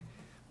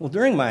Well,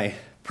 during my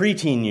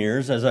preteen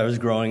years, as I was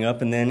growing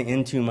up, and then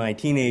into my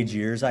teenage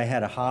years, I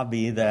had a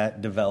hobby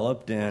that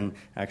developed and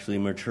actually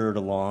matured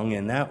along,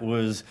 and that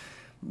was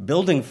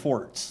building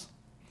forts.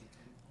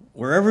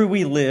 Wherever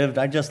we lived,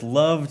 I just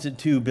loved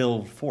to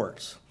build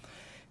forts.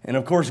 And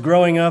of course,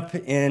 growing up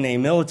in a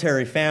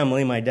military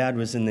family, my dad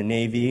was in the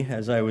Navy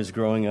as I was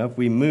growing up.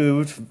 We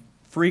moved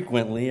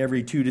frequently,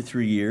 every 2 to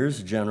 3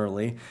 years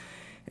generally.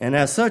 And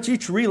as such,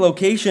 each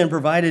relocation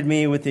provided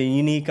me with a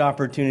unique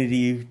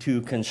opportunity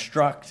to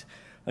construct,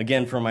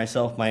 again for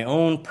myself, my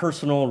own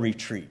personal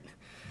retreat.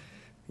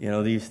 You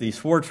know, these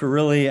forts were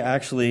really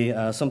actually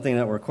something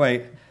that were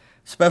quite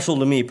special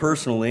to me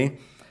personally.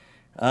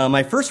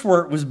 My first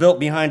fort was built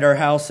behind our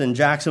house in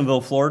Jacksonville,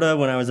 Florida,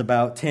 when I was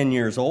about 10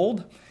 years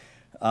old.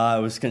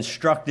 It was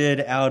constructed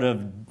out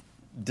of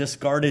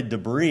discarded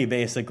debris,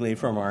 basically,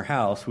 from our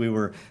house. We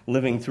were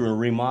living through a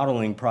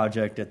remodeling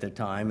project at the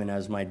time, and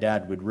as my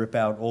dad would rip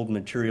out old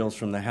materials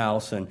from the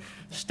house and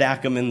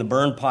stack them in the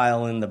burn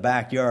pile in the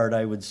backyard,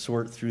 I would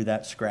sort through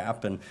that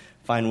scrap and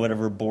find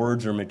whatever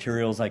boards or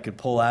materials I could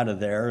pull out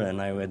of there,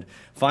 and I would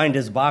find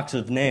his box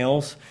of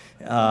nails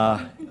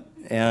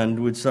and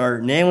would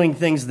start nailing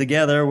things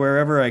together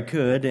wherever I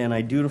could, and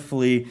I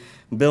dutifully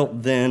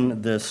built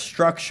then this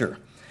structure.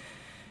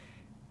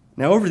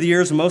 Now, over the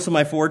years, most of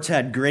my forts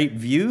had great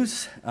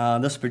views.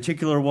 This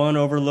particular one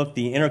overlooked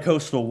the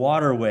Intercoastal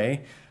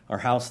Waterway. Our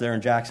house there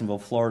in Jacksonville,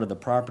 Florida, the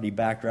property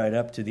backed right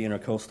up to the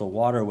Intercoastal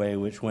Waterway,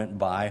 which went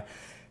by.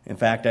 In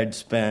fact, I'd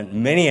spent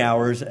many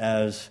hours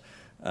as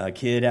a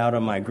kid out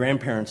on my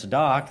grandparents'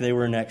 dock. They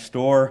were next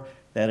door.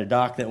 They had a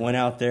dock that went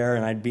out there,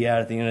 and I'd be out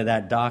at the end of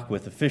that dock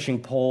with a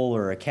fishing pole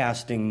or a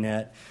casting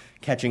net,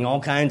 catching all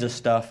kinds of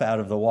stuff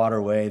out of the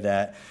waterway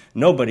that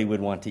nobody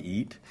would want to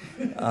eat.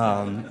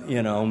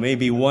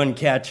 Maybe one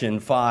catch in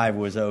 5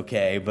 was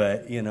okay,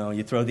 but,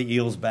 you throw the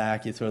eels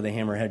back, you throw the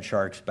hammerhead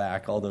sharks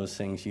back, all those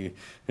things you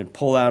could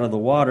pull out of the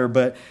water.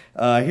 But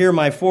here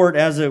my fort,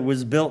 as it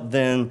was built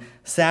then,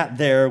 sat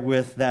there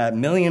with that $1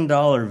 million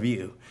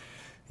view,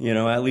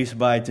 at least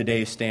by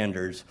today's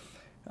standards.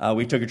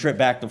 We took a trip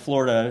back to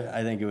Florida,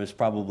 I think it was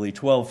probably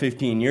 12,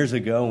 15 years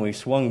ago, and we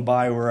swung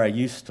by where I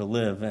used to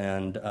live,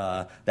 and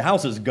the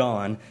house is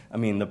gone. I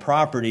mean, the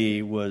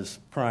property was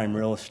prime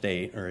real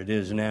estate, or it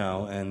is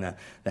now, and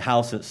the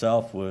house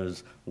itself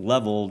was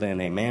leveled,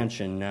 and a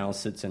mansion now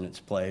sits in its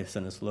place,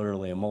 and it's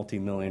literally a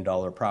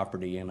multi-million-dollar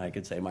property, and I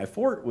could say my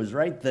fort was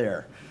right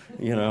there,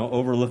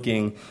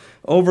 overlooking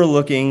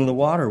the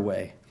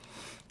waterway.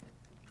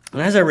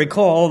 And as I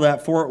recall,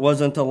 that fort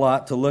wasn't a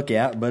lot to look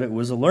at, but it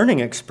was a learning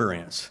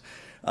experience.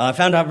 I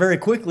found out very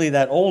quickly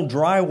that old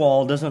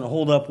drywall doesn't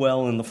hold up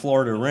well in the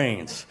Florida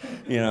rains.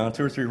 2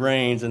 or 3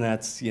 rains, and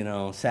that's,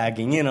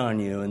 sagging in on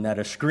you, and that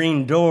a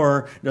screen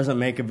door doesn't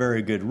make a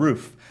very good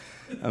roof.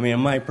 I mean, it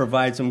might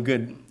provide some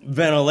good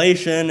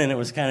ventilation, and it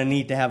was kind of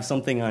neat to have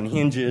something on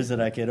hinges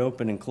that I could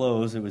open and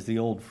close. It was the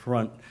old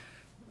front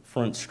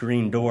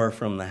screen door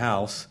from the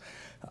house.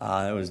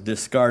 It was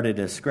discarded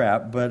as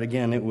scrap, but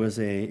again, it was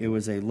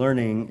a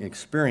learning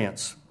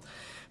experience.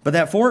 But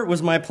that fort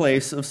was my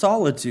place of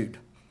solitude.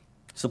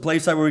 It's a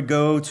place I would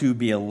go to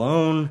be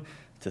alone,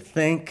 to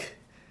think,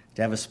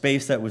 to have a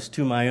space that was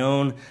to my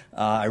own.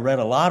 I read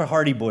a lot of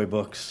Hardy Boy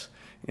books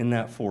in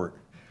that fort.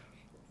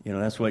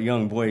 That's what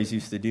young boys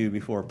used to do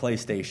before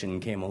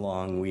PlayStation came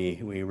along.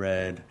 We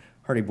read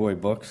Hardy Boy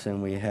books,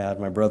 and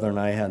my brother and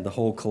I had the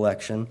whole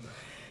collection.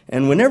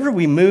 And whenever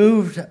we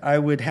moved, I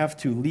would have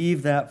to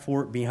leave that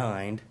fort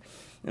behind,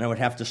 and I would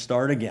have to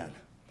start again.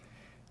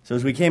 So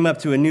as we came up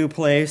to a new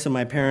place and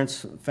my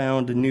parents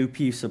found a new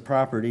piece of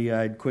property,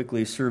 I'd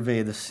quickly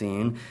survey the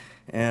scene,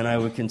 and I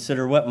would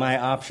consider what my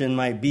option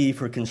might be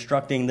for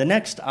constructing the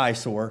next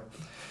eyesore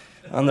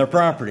on their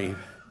property.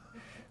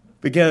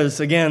 Because,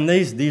 again,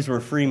 these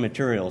were free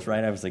materials,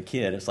 right? I was a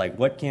kid. It's like,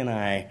 what can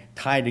I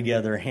tie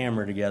together,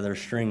 hammer together,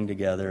 string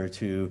together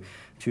to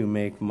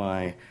make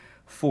my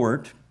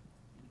fort?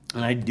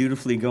 And I'd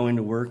dutifully go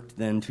into work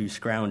then to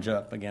scrounge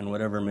up, again,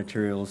 whatever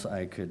materials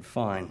I could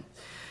find.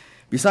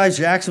 Besides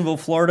Jacksonville,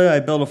 Florida,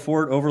 I built a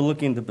fort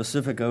overlooking the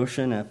Pacific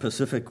Ocean at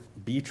Pacific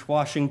Beach,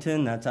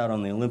 Washington. That's out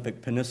on the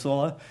Olympic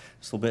Peninsula,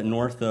 just a little bit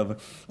north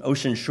of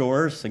Ocean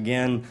Shores.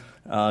 Again,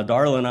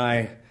 Darla and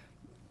I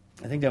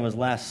think that was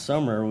last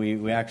summer, we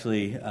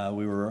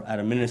were at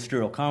a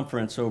ministerial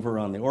conference over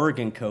on the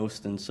Oregon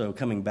coast, and so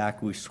coming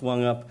back, we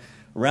swung up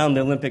around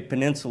the Olympic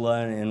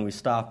Peninsula, and we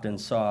stopped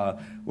and saw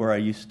where I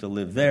used to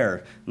live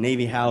there.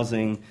 Navy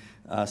housing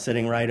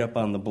sitting right up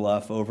on the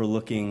bluff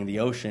overlooking the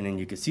ocean, and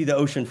you could see the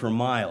ocean for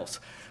miles.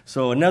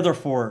 So another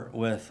fort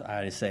with,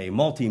 I'd say,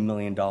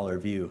 multi-million-dollar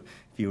view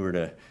if you were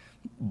to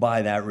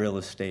buy that real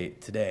estate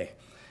today.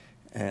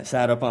 And it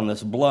sat up on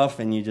this bluff,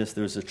 and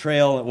there's a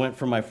trail that went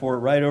from my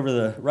fort right over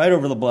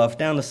the bluff,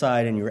 down the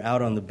side, and you were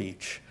out on the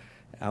beach,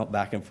 out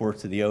back and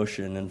forth to the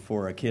ocean. And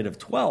for a kid of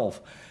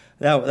 12,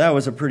 that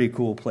was a pretty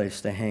cool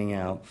place to hang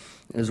out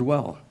as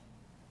well.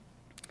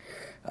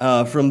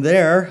 From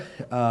there,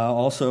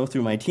 also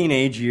through my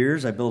teenage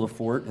years, I built a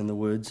fort in the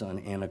woods on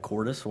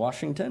Anacortes,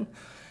 Washington.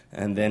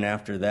 and then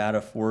after that,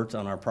 a fort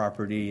on our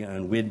property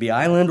on Whidbey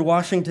Island,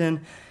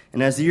 Washington.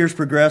 And as the years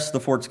progressed,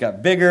 the forts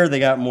got bigger, they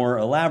got more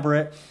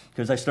elaborate,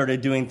 because I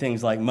started doing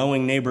things like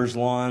mowing neighbors'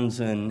 lawns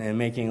and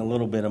making a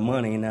little bit of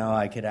money. Now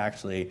I could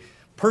actually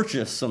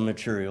purchase some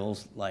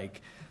materials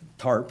like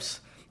tarps.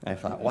 I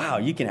thought, wow,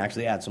 you can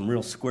actually add some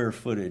real square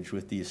footage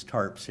with these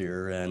tarps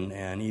here,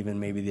 and even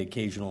maybe the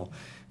occasional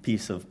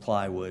piece of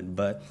plywood.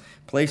 But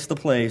place to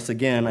place,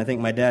 again, I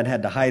think my dad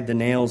had to hide the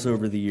nails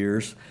over the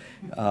years.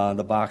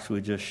 The box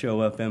would just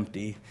show up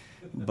empty.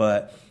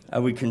 But I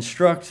would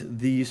construct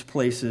these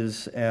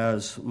places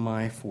as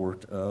my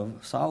fort of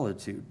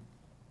solitude.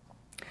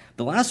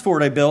 The last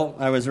fort I built,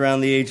 I was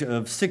around the age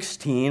of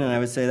 16, and I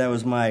would say that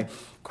was my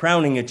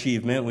crowning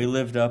achievement. We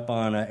lived up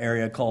on an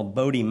area called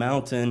Bodie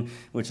Mountain,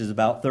 which is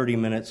about 30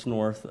 minutes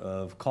north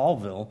of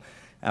Colville.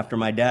 After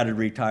my dad had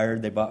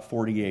retired, they bought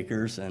 40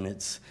 acres, and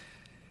it's,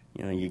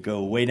 you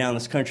go way down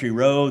this country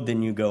road,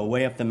 then you go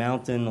way up the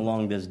mountain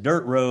along this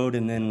dirt road,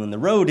 and then when the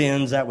road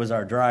ends, that was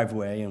our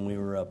driveway, and we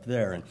were up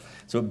there. And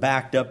so it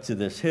backed up to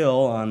this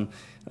hill on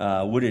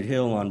wooded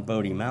hill on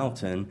Bodie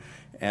Mountain,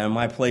 and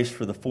my place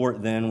for the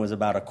fort then was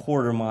about a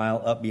quarter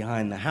mile up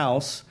behind the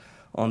house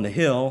on the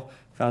hill.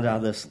 Found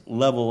out this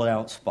leveled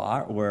out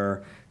spot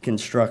where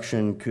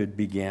construction could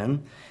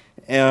begin.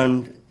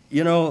 And,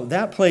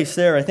 that place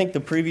there, I think the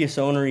previous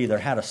owner either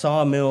had a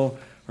sawmill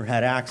or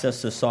had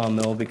access to a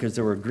sawmill because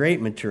there were great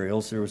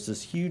materials. There was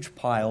this huge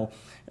pile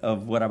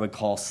of what I would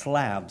call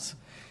slabs.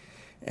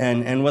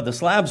 And what the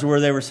slabs were,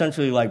 they were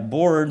essentially like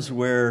boards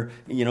where,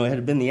 it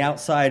had been the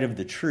outside of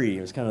the tree.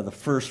 It was kind of the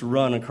first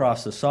run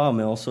across the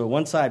sawmill. So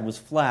one side was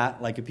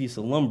flat, like a piece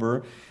of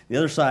lumber. The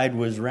other side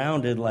was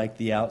rounded like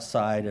the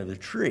outside of the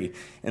tree.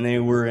 And they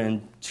were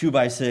in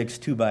 2x6,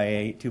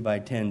 2x8,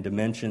 2x10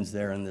 dimensions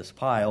there in this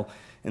pile.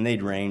 And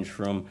they'd range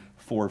from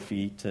 4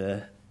 feet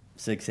to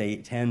 6,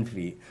 8, 10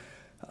 feet.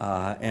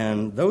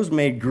 And those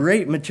made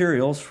great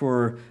materials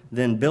for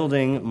then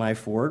building my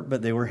fort,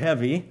 but they were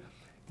heavy.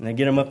 And I'd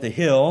get them up the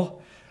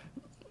hill.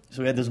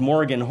 So we had this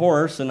Morgan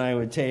horse, and I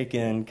would take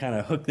and kind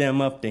of hook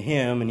them up to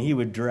him, and he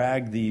would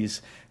drag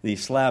these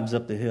slabs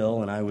up the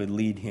hill, and I would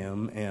lead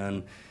him.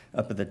 And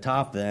up at the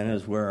top then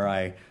is where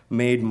I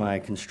made my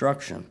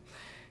construction.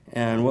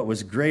 And what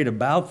was great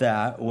about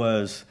that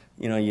was,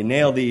 you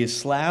nail these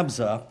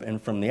slabs up,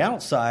 and from the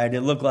outside,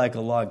 it looked like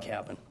a log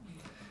cabin,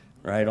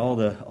 right? All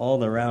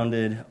the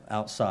rounded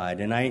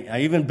outside. And I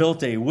even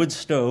built a wood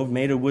stove,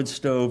 made a wood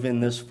stove in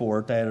this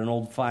fort. I had an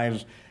old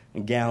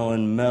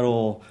 5-gallon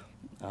metal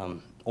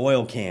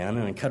oil can,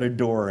 and I cut a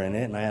door in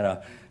it, and I had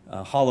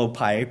a hollow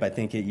pipe. I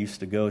think it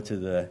used to go to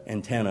the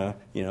antenna.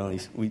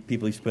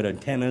 People used to put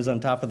antennas on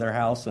top of their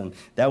house, and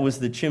that was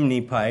the chimney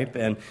pipe.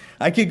 And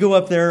I could go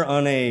up there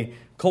on a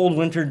cold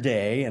winter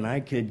day, and I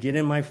could get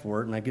in my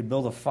fort, and I could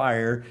build a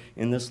fire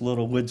in this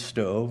little wood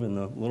stove, and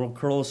the little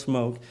curl of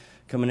smoke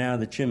coming out of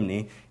the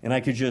chimney, and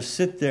I could just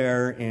sit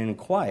there in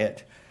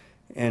quiet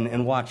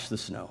and watch the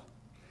snow.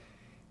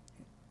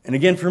 And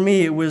again, for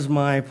me, it was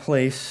my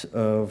place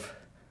of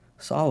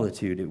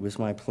solitude. It was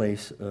my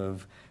place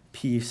of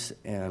peace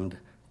and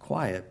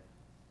quiet.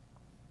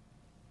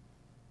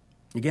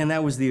 Again,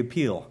 that was the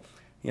appeal.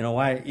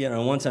 Why?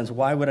 In one sense,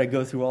 why would I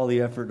go through all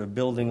the effort of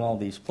building all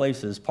these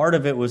places? Part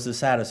of it was the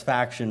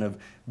satisfaction of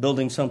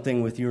building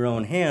something with your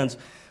own hands,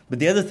 but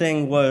the other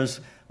thing was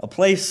a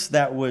place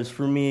that was,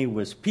 for me,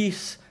 was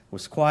peace,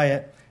 was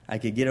quiet. I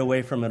could get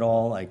away from it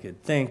all. I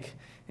could think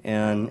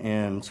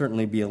and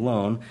certainly be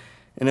alone.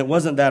 And it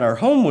wasn't that our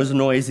home was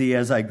noisy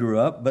as I grew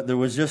up, but there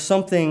was just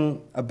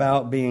something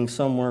about being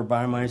somewhere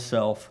by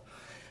myself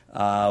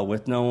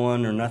with no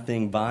one or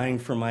nothing vying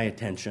for my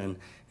attention.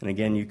 And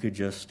again, you could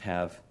just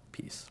have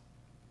peace.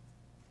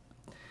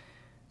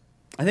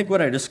 I think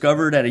what I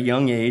discovered at a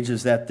young age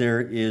is that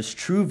there is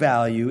true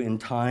value in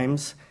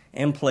times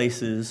and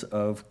places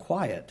of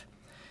quiet.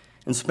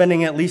 And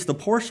spending at least a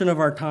portion of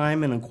our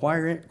time in a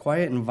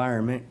quiet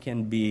environment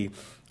can be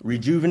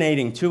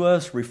rejuvenating to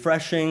us,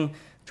 refreshing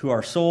to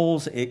our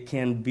souls. It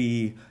can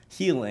be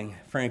healing,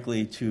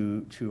 frankly,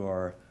 to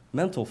our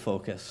mental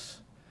focus.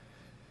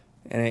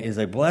 And it is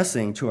a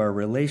blessing to our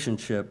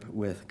relationship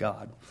with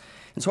God.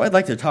 And so I'd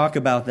like to talk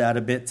about that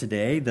a bit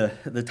today.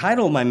 The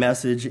title of my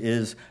message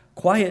is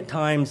Quiet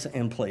Times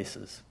and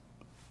Places.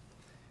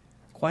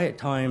 Quiet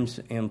times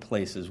and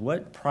places.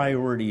 What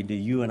priority do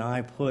you and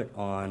I put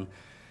on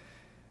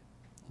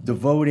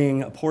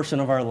devoting a portion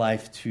of our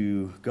life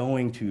to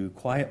going to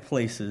quiet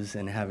places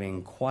and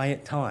having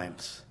quiet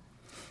times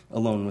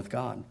alone with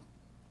God?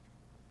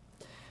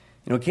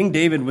 King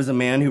David was a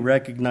man who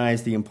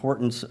recognized the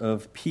importance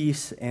of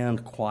peace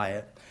and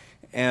quiet,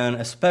 and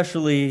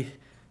especially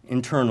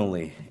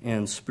internally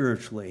and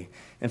spiritually.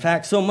 In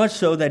fact, so much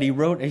so that he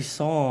wrote a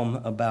psalm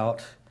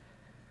about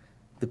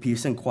the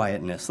peace and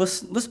quietness.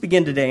 Let's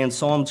begin today in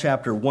Psalm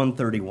chapter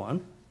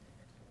 131.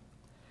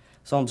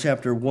 Psalm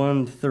chapter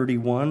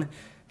 131. In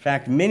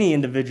fact, many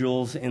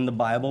individuals in the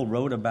Bible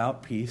wrote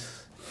about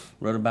peace,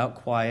 wrote about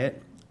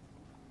quiet,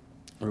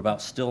 wrote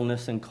about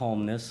stillness and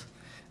calmness.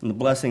 and the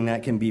blessing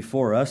that can be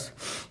for us.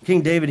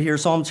 King David here,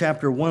 Psalm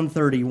chapter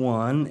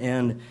 131,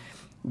 and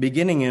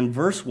beginning in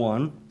verse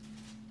 1,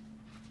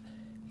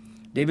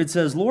 David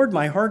says, Lord,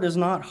 my heart is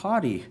not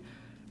haughty,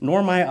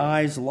 nor my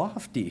eyes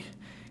lofty.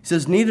 He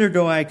says, neither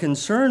do I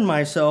concern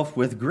myself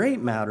with great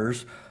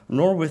matters,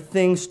 nor with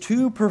things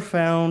too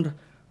profound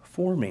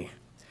for me.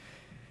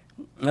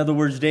 In other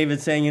words,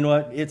 David's saying, you know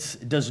what, it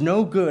does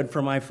no good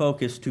for my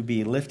focus to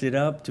be lifted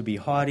up, to be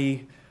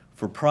haughty,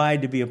 for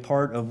pride to be a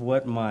part of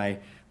what my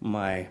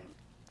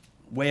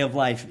way of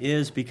life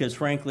is, because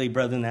frankly,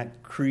 brethren,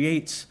 that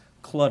creates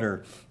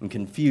clutter and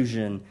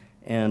confusion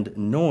and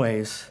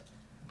noise,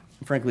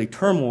 and frankly,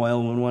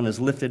 turmoil when one is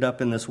lifted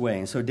up in this way.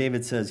 And so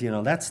David says, you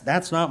know,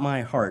 that's not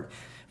my heart.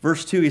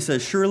 Verse 2, he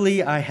says,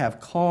 surely I have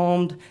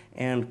calmed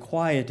and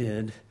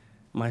quieted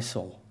my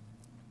soul.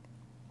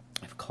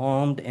 I've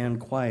calmed and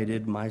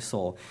quieted my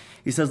soul.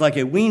 He says, like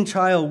a weaned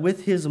child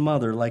with his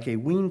mother, like a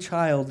weaned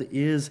child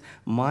is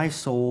my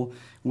soul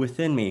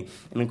within me.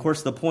 And of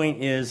course, the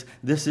point is,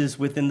 this is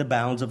within the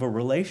bounds of a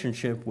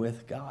relationship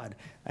with God.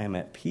 I am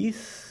at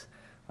peace,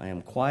 I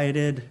am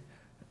quieted,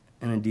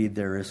 and indeed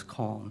there is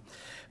calm.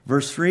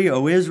 Verse 3,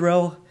 O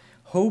Israel,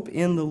 hope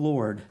in the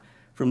Lord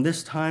from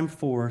this time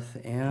forth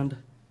and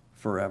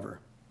forever.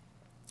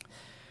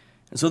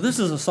 And so this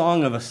is a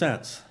song of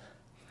ascents.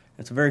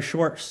 It's a very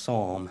short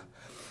psalm.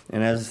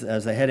 And as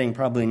the heading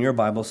probably in your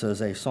Bible says,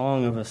 a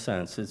song of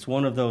ascents. It's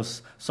one of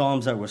those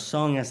psalms that was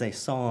sung as a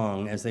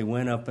song as they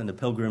went up in the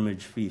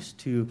pilgrimage feast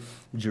to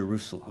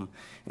Jerusalem.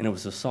 And it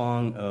was a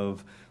song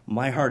of,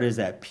 my heart is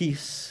at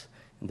peace,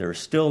 and there is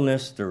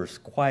stillness, there is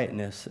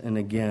quietness, and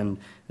again,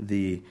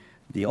 the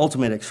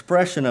ultimate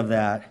expression of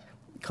that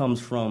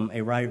comes from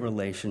a right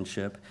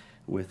relationship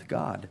with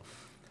God.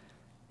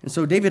 And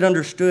so David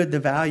understood the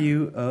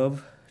value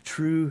of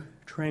true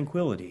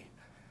tranquility,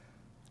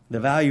 the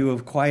value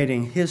of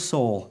quieting his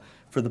soul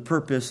for the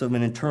purpose of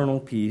an eternal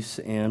peace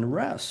and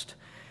rest.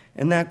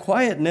 And that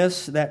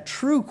quietness, that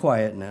true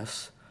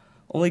quietness,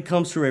 only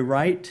comes through a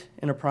right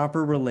and a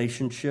proper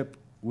relationship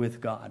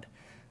with God.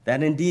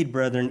 That indeed,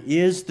 brethren,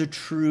 is the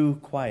true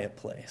quiet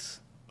place.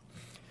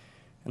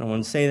 And I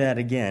want to say that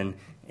again.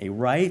 A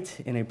right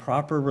and a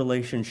proper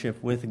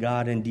relationship with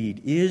God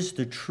indeed is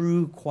the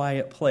true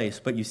quiet place.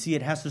 But you see,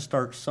 it has to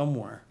start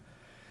somewhere.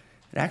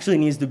 It actually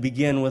needs to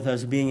begin with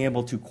us being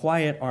able to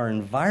quiet our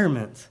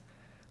environment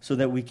so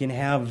that we can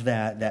have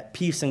that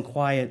peace and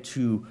quiet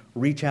to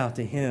reach out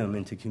to Him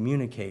and to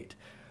communicate.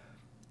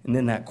 And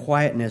then that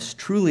quietness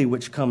truly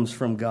which comes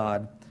from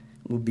God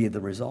will be the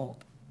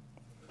result.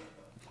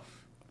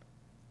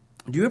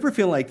 Do you ever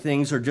feel like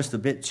things are just a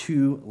bit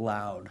too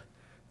loud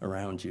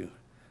around you?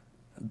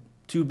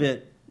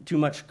 Too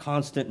much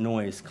constant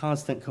noise,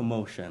 constant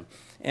commotion.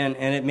 And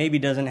it maybe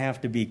doesn't have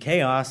to be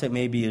chaos. It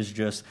maybe is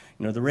just,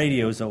 the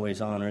radio's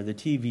always on, or the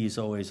TV's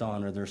always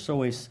on, or there's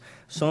always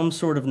some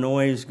sort of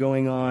noise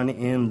going on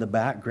in the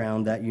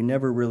background that you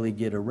never really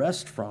get a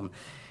rest from.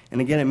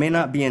 And again, it may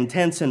not be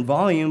intense in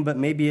volume, but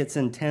maybe it's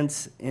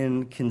intense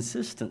in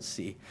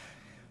consistency.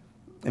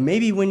 And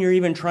maybe when you're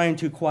even trying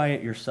to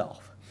quiet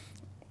yourself,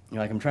 you're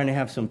like, I'm trying to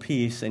have some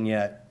peace, and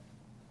yet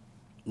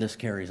this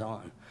carries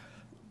on.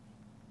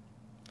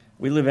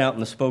 We live out in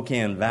the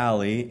Spokane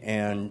Valley,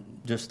 and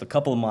just a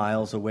couple of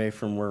miles away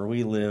from where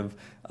we live,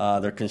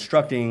 they're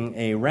constructing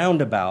a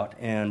roundabout,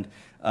 and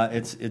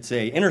it's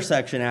a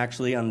intersection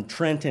actually on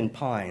Trent and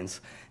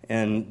Pines,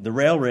 and the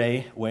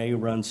railway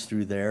runs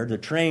through there, the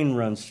train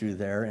runs through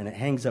there, and it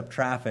hangs up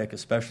traffic,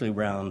 especially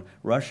around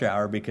rush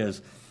hour,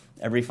 because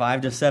every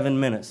 5 to 7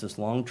 minutes this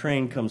long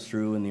train comes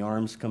through and the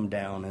arms come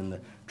down and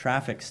the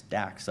traffic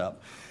stacks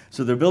up.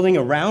 So they're building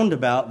a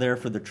roundabout there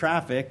for the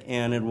traffic,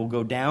 and it will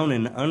go down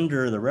and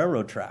under the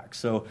railroad tracks.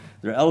 So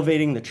they're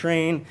elevating the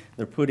train.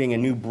 They're putting a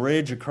new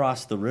bridge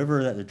across the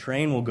river that the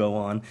train will go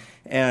on.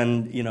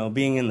 And,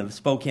 being in the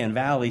Spokane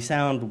Valley,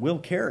 sound will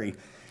carry.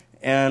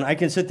 And I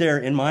can sit there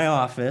in my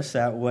office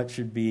at what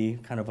should be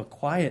kind of a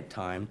quiet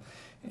time.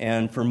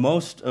 And for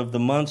most of the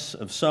months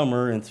of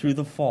summer and through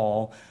the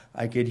fall,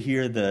 I could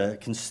hear the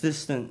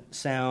consistent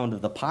sound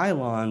of the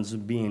pylons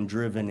being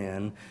driven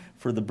in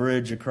for the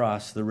bridge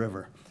across the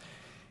river.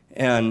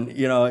 And,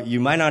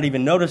 you might not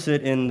even notice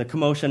it in the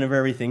commotion of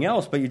everything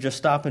else, but you just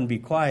stop and be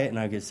quiet, and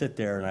I could sit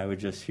there and I would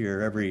just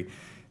hear every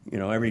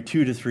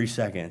 2 to 3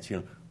 seconds,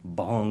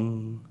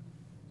 bong,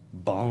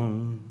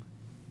 bong,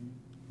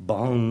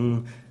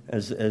 bong,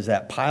 as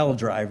that pile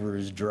driver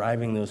is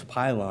driving those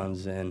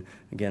pylons and,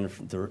 again,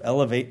 to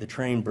elevate the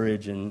train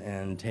bridge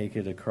and take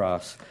it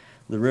across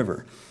the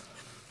river.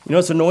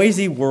 It's a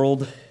noisy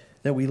world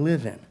that we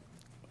live in,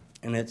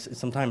 and it's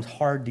sometimes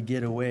hard to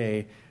get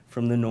away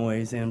from the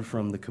noise and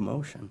from the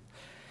commotion.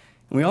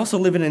 And we also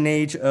live in an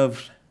age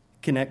of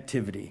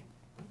connectivity.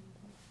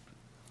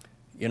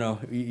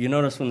 You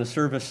notice when the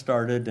service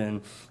started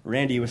and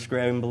Randy was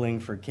scrambling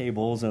for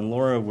cables and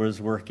Laura was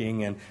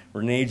working, and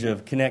we're in an age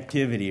of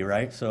connectivity,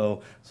 right?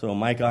 So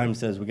Mike Imes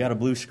says, we got a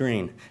blue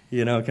screen,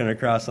 coming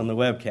across on the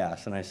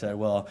webcast. And I said,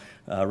 well,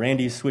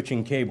 Randy's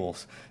switching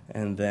cables.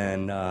 And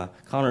then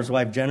Connor's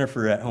wife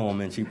Jennifer at home,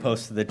 and she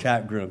posted the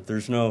chat group.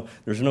 There's no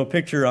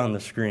picture on the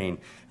screen.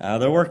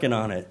 They're working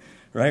on it,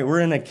 right? We're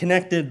in a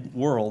connected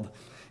world.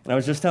 And I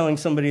was just telling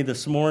somebody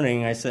this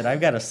morning, I said, I've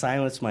got to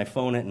silence my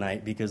phone at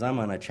night because I'm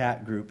on a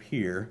chat group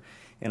here,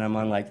 and I'm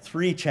on like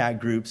 3 chat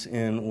groups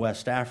in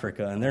West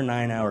Africa, and they're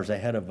 9 hours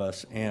ahead of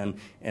us, and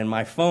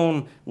my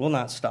phone will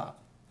not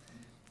stop.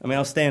 I mean,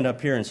 I'll stand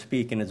up here and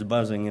speak, and it's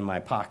buzzing in my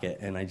pocket,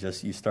 and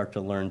you start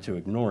to learn to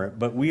ignore it.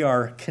 But we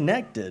are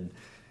connected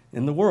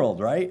in the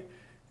world, right?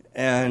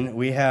 And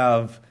we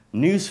have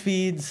news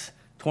feeds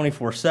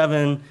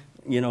 24/7,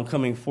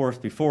 coming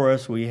forth before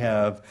us. We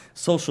have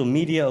social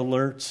media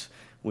alerts.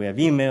 We have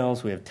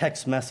emails, we have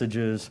text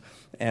messages,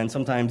 and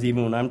sometimes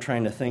even when I'm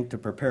trying to think to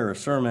prepare a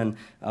sermon,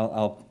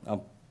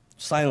 I'll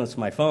silence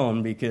my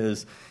phone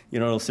because,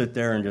 it'll sit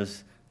there and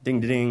just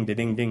ding, ding,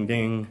 ding, ding,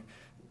 ding,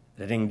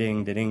 ding,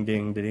 ding, ding,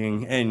 ding,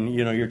 ding, and,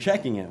 you're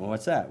checking it. Well,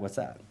 what's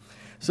that?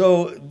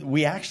 So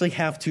we actually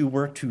have to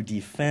work to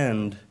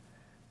defend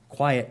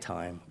quiet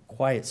time,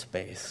 quiet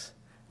space,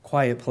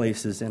 quiet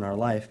places in our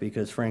life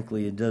because,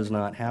 frankly, it does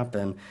not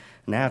happen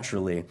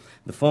naturally.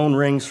 The phone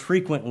rings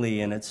frequently,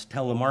 and it's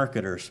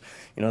telemarketers.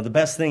 The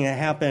best thing that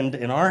happened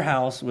in our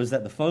house was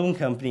that the phone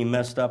company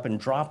messed up and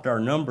dropped our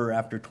number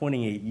after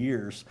 28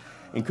 years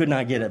and could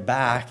not get it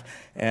back.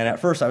 And at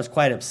first, I was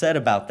quite upset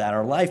about that.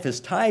 Our life is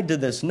tied to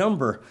this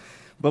number.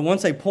 But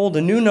once I pulled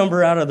a new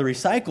number out of the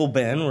recycle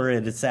bin where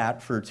it had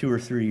sat for 2 or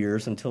 3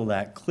 years until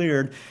that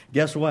cleared,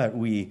 guess what?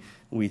 We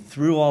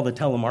threw all the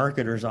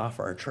telemarketers off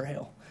our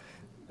trail.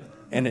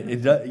 And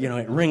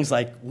it rings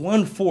like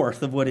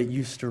 1/4 of what it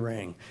used to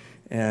ring.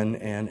 And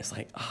it's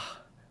like, a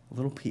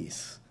little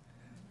peace,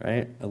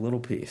 right? A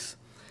little peace.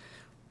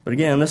 But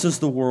again, this is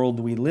the world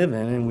we live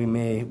in, and we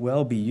may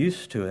well be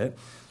used to it.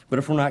 But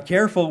if we're not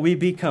careful, we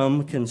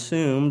become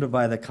consumed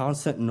by the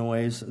constant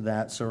noise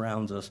that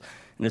surrounds us.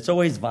 And it's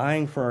always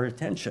vying for our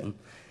attention.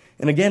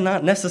 And again,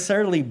 not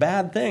necessarily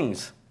bad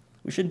things.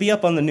 We should be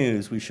up on the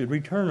news. We should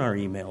return our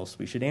emails.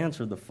 We should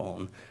answer the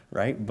phone,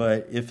 right?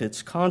 But if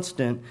it's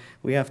constant,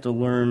 we have to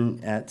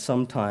learn at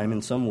some time,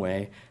 in some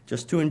way,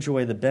 just to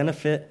enjoy the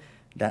benefit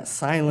that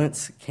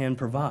silence can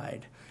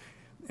provide.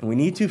 And we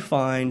need to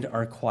find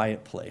our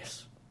quiet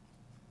place.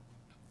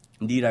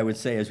 Indeed, I would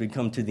say as we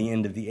come to the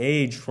end of the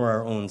age, for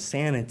our own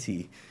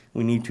sanity,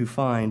 we need to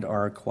find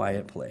our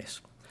quiet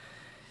place.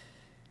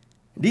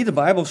 Indeed, the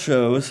Bible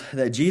shows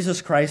that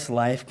Jesus Christ's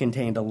life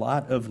contained a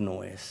lot of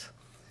noise,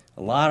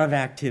 a lot of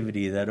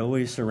activity that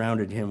always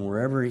surrounded him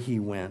wherever he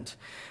went.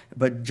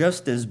 But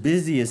just as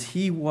busy as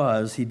he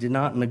was, he did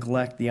not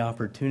neglect the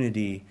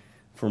opportunity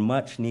for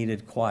much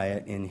needed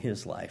quiet in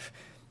his life.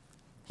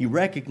 He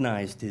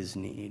recognized his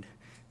need,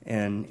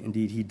 and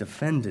indeed he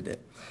defended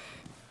it.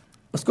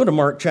 Let's go to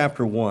Mark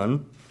chapter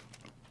 1.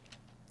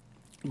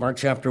 Mark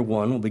chapter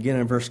 1, we'll begin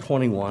in verse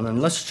 21,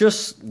 and let's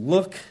just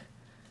look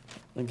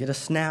and get a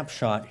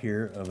snapshot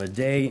here of a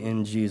day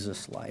in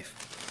Jesus'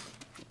 life.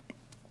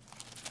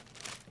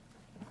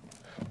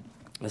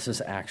 This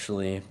is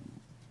actually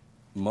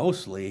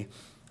mostly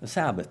a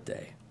Sabbath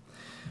day.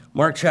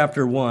 Mark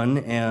chapter 1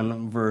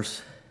 and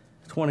verse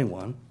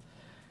 21.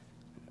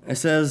 It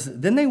says,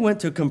 "Then they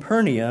went to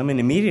Capernaum, and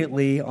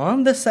immediately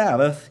on the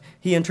Sabbath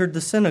he entered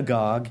the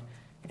synagogue,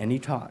 and he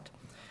taught.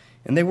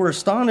 And they were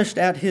astonished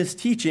at his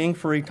teaching,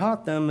 for he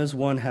taught them as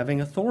one having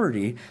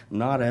authority,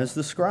 not as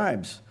the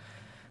scribes."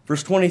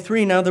 Verse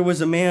 23, "Now there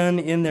was a man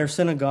in their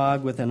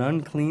synagogue with an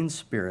unclean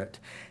spirit,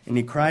 and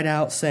he cried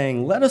out,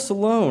 saying, 'Let us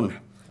alone.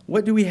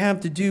 What do we have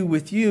to do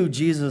with you,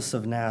 Jesus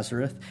of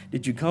Nazareth?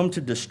 Did you come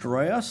to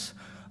destroy us?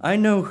 I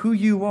know who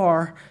you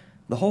are,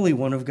 the Holy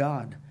One of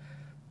God.'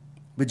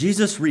 But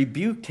Jesus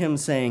rebuked him,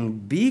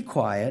 saying, 'Be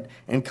quiet,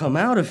 and come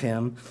out of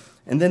him.'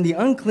 And then the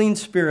unclean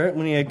spirit,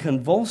 when he had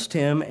convulsed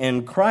him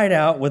and cried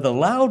out with a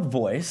loud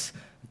voice,"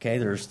 okay,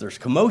 there's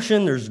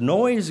commotion, there's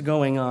noise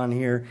going on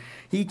here,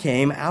 "he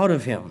came out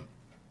of him."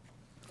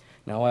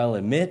 Now, I'll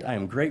admit I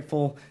am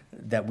grateful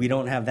that we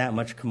don't have that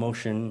much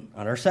commotion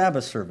on our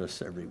Sabbath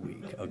service every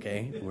week,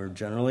 okay? We're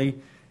generally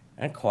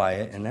at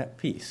quiet and at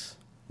peace.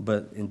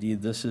 But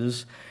indeed, this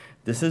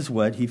is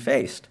what he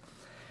faced.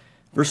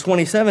 Verse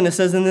 27, it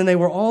says, "And then they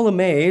were all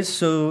amazed,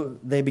 so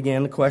they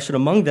began to question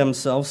among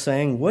themselves,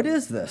 saying, 'What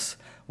is this?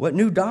 What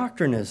new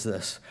doctrine is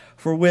this?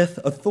 For with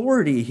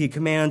authority he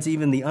commands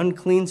even the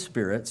unclean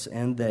spirits,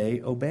 and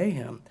they obey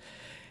him.'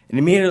 And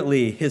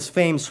immediately his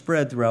fame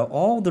spread throughout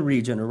all the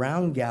region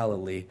around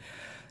Galilee.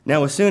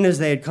 Now, as soon as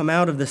they had come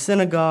out of the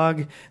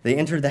synagogue, they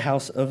entered the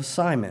house of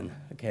Simon."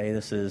 Okay,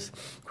 this is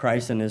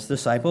Christ and his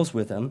disciples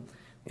with him.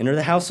 "Enter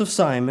the house of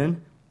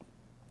Simon,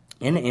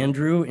 and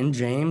Andrew and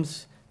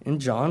James and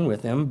John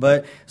with him.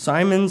 But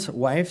Simon's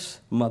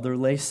wife's mother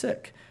lay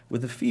sick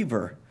with a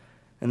fever,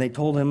 and they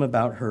told him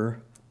about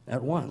her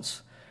at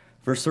once.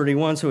 Verse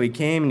 31, so he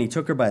came and he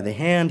took her by the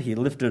hand, he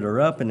lifted her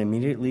up, and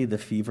immediately the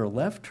fever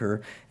left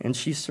her, and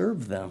she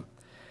served them.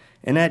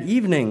 And at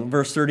evening,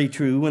 verse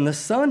 32, when the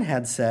sun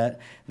had set,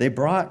 they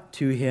brought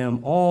to him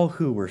all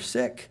who were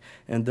sick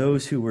and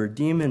those who were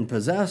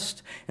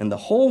demon-possessed, and the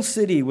whole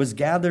city was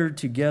gathered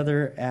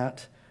together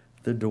at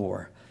the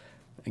door.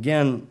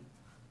 Again,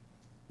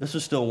 this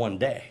was still one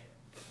day,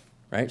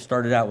 right?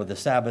 Started out with the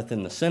Sabbath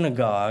in the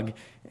synagogue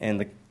and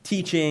the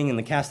teaching and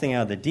the casting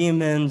out of the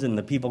demons and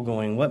the people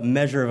going, what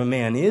measure of a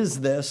man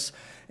is this?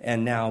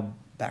 And now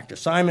back to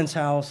Simon's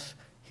house,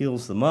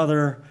 heals the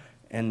mother,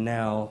 and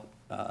now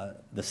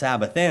the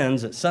Sabbath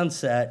ends at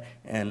sunset,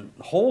 and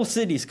the whole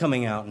city's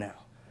coming out now.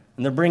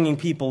 And they're bringing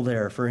people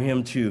there for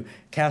him to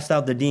cast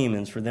out the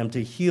demons, for them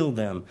to heal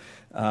them,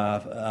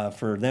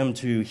 for them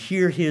to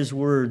hear his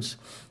words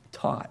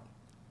taught.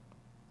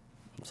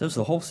 It says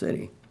the whole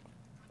city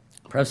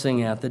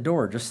pressing at the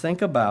door. Just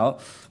think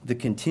about the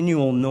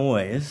continual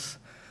noise,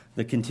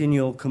 the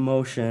continual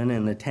commotion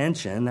and the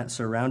tension that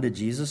surrounded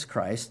Jesus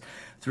Christ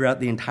throughout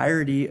the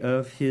entirety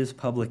of his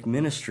public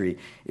ministry.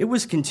 It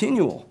was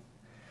continual.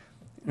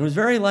 It was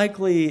very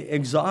likely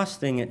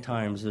exhausting at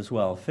times as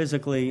well,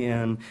 physically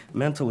and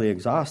mentally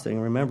exhausting.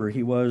 Remember,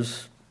 he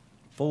was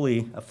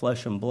fully a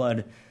flesh and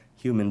blood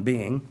human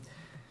being.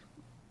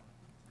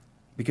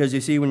 Because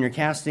you see, when you're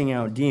casting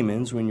out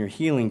demons, when you're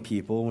healing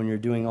people, when you're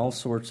doing all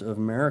sorts of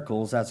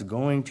miracles, that's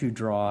going to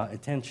draw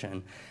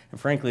attention. And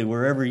frankly,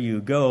 wherever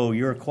you go,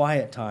 your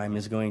quiet time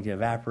is going to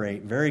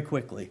evaporate very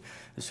quickly.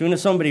 As soon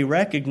as somebody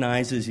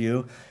recognizes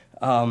you,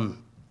 who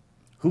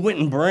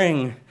wouldn't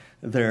bring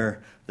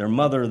their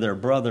mother, their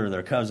brother,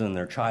 their cousin,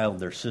 their child,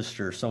 their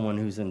sister, someone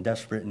who's in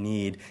desperate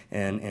need,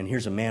 and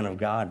here's a man of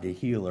God to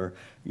heal her,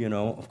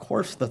 of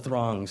course the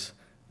throngs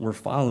were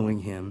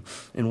following him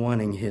and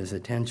wanting his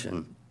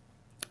attention.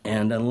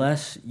 And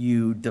unless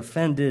you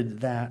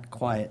defended that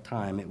quiet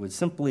time, it would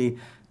simply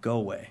go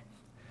away.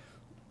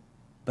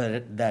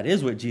 But that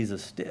is what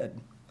Jesus did.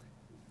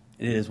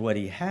 It is what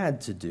he had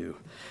to do.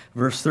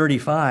 Verse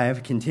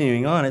 35,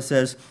 continuing on, it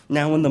says,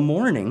 now in the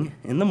morning,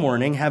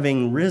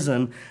 having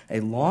risen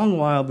a long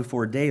while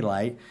before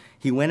daylight,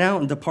 he went out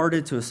and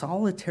departed to a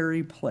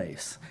solitary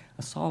place.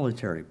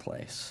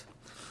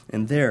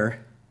 And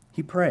there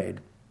he prayed.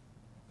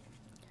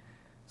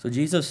 So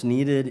Jesus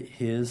needed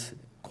his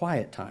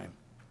quiet time.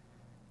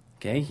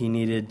 Okay, he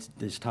needed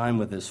this time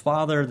with his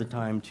Father, the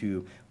time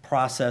to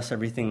process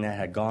everything that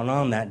had gone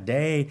on that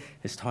day,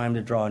 his time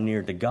to draw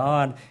near to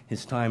God,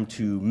 his time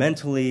to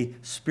mentally,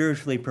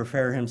 spiritually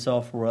prepare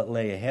himself for what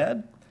lay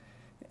ahead.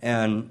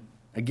 And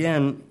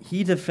again,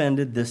 he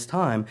defended this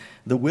time.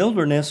 The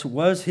wilderness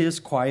was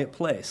his quiet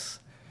place,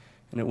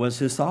 and it was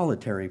his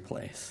solitary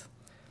place.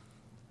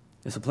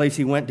 It's a place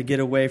he went to get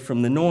away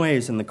from the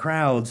noise and the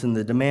crowds and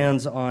the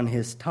demands on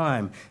his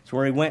time. It's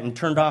where he went and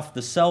turned off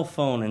the cell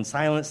phone and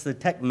silenced the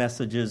text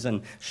messages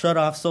and shut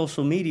off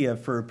social media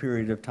for a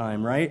period of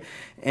time, right?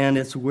 And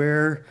it's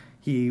where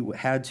he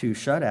had to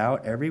shut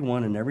out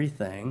everyone and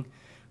everything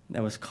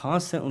that was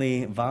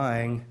constantly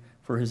vying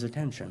for his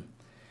attention.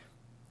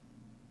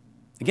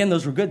 Again,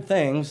 those were good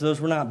things. Those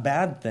were not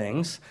bad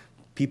things.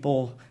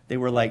 People, they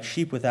were like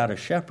sheep without a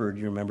shepherd,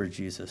 you remember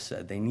Jesus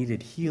said. They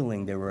needed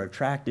healing. They were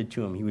attracted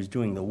to him. He was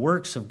doing the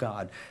works of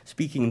God,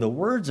 speaking the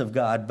words of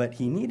God, but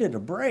he needed a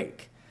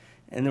break.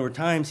 And there were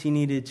times he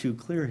needed to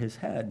clear his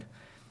head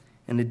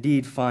and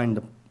indeed find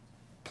a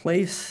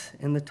place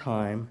in the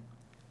time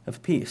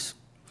of peace.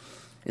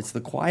 It's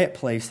the quiet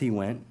place he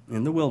went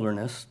in the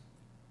wilderness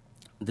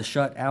to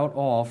shut out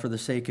all for the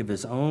sake of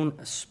his own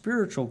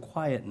spiritual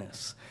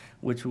quietness,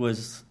 which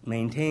was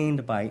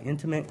maintained by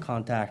intimate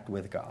contact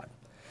with God.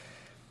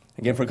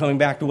 Again, if we're coming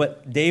back to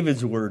what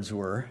David's words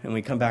were, and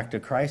we come back to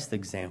Christ's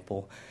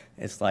example,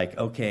 it's like,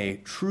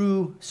 okay,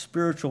 true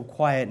spiritual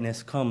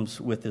quietness comes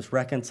with this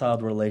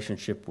reconciled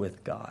relationship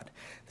with God.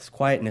 This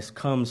quietness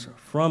comes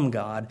from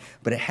God,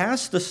 but it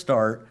has to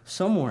start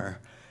somewhere.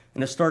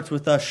 And it starts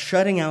with us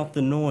shutting out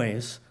the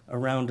noise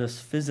around us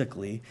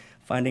physically,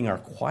 finding our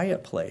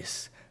quiet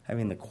place,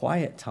 having the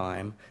quiet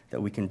time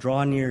that we can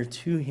draw near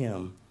to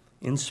him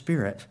in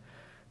spirit,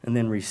 and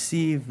then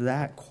receive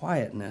that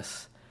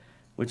quietness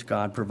which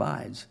God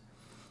provides.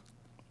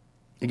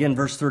 Again,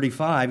 verse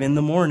 35, in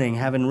the morning,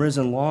 having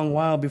risen long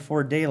while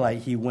before daylight,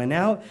 he went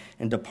out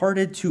and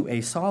departed to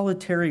a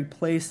solitary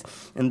place,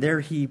 and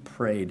there he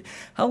prayed.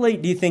 How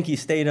late do you think he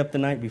stayed up the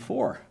night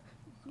before?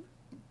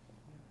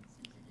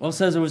 Well, it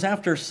says it was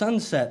after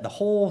sunset. The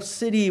whole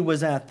city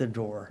was at the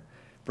door,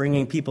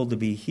 bringing people to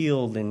be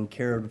healed and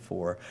cared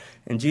for.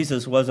 And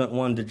Jesus wasn't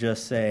one to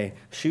just say,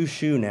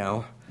 shoo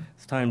now.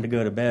 It's time to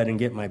go to bed and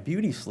get my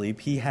beauty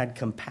sleep. He had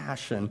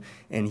compassion,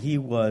 and he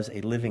was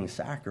a living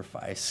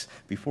sacrifice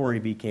before he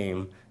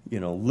became,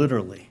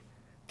 literally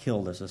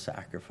killed as a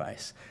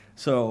sacrifice.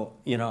 So,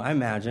 I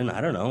imagine,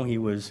 he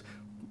was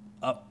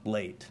up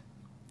late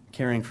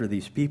caring for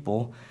these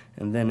people,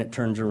 and then it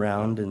turns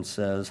around and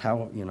says,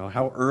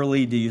 how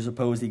early do you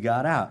suppose he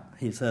got out?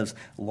 He says,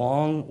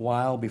 long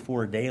while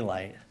before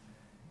daylight,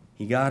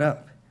 he got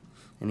up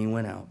and he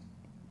went out.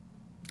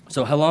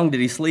 So how long did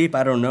he sleep?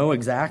 I don't know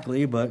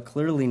exactly, but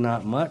clearly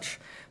not much.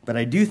 But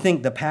I do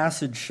think the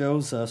passage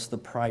shows us the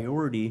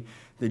priority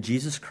that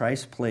Jesus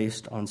Christ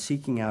placed on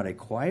seeking out a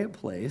quiet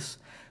place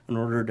in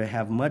order to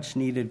have much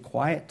needed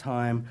quiet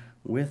time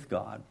with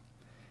God.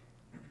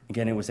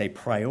 Again, it was a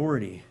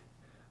priority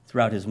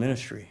throughout his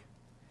ministry.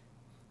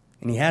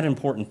 And he had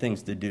important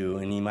things to do,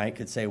 and he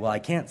could say, well, I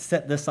can't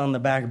set this on the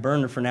back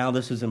burner for now,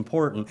 this is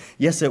important.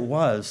 Yes, it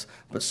was,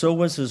 but so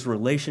was his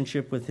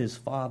relationship with his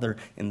Father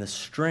and the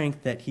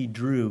strength that he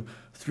drew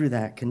through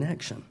that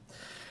connection.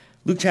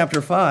 Luke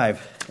chapter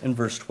 5 and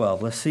verse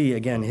 12. Let's see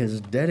again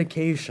his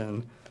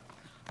dedication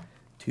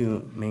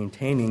to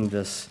maintaining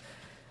this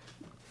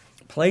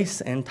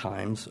place and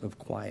times of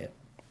quiet.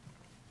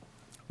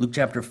 Luke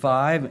chapter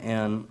 5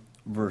 and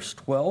verse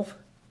 12.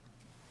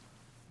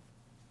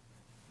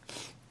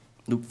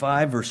 Luke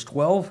 5, verse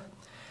 12.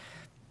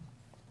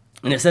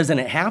 And it says, "And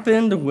it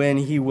happened when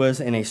he was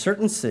in a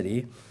certain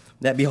city,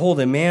 that behold,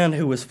 a man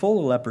who was full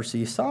of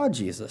leprosy saw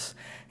Jesus.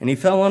 And he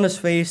fell on his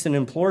face and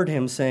implored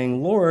him,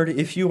 saying, Lord,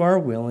 if you are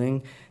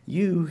willing,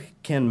 you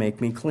can make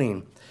me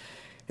clean.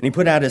 And he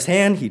put out his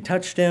hand, he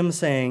touched him,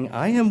 saying,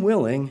 I am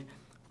willing,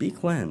 be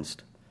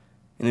cleansed.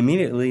 And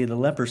immediately the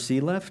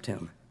leprosy left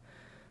him."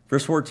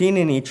 Verse 14,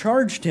 "And he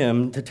charged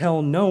him to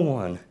tell no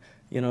one,"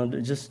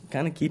 to just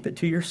kind of keep it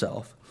to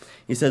yourself.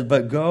 He says,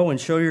 "But go and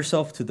show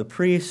yourself to the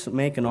priests,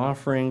 make an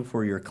offering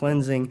for your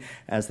cleansing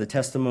as the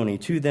testimony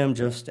to them,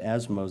 just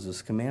as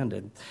Moses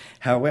commanded."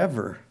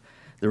 However,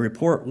 the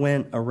report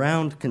went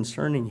around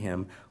concerning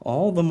him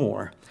all the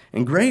more,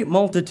 and great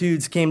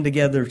multitudes came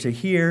together to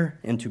hear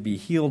and to be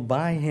healed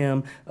by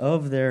him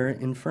of their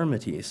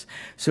infirmities.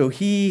 So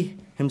he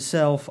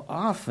himself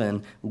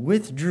often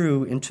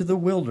withdrew into the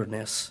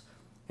wilderness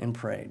and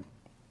prayed.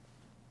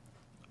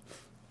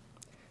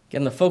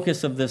 Again, the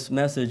focus of this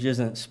message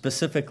isn't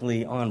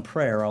specifically on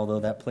prayer, although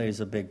that plays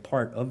a big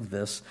part of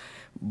this.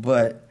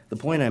 But the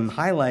point I'm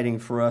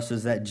highlighting for us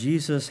is that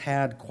Jesus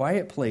had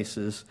quiet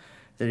places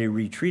that he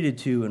retreated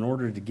to in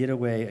order to get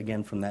away,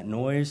 again, from that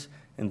noise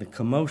and the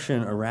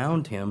commotion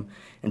around him,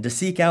 and to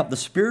seek out the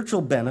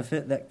spiritual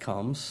benefit that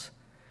comes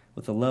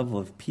with a level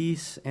of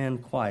peace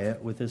and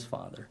quiet with his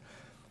Father.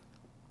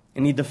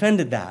 And he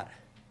defended that.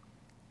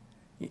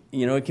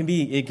 It can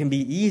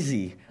be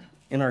easy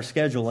in our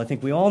schedule. I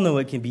think we all know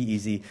it can be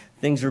easy.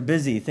 Things are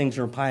busy, things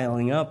are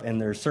piling up,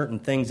 and there's certain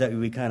things that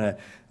we kind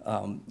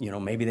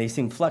of, maybe they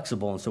seem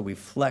flexible, and so we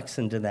flex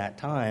into that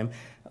time.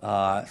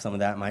 Some of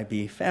that might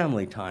be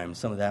family time.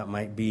 Some of that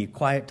might be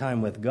quiet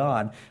time with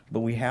God. But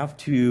we have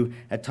to,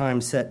 at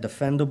times, set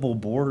defendable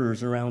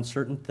borders around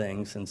certain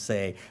things and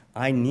say,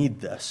 I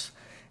need this.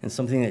 And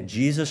something that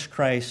Jesus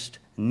Christ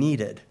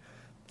needed.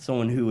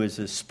 Someone who is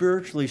as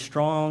spiritually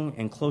strong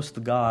and close to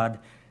God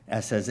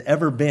as has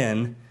ever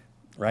been,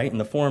 right, in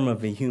the form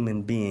of a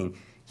human being.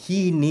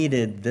 He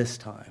needed this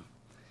time,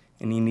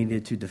 and he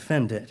needed to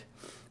defend it,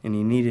 and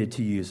he needed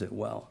to use it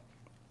well.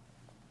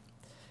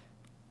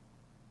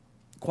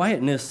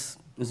 Quietness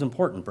is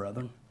important,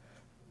 brethren.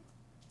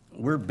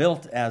 We're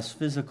built as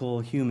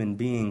physical human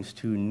beings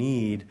to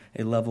need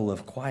a level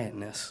of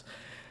quietness.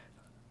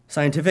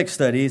 Scientific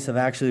studies have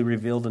actually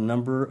revealed a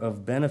number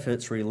of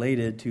benefits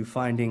related to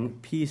finding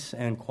peace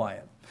and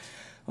quiet.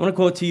 I want to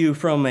quote to you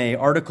from an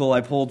article I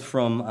pulled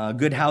from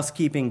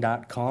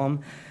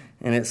goodhousekeeping.com,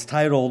 and it's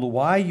titled,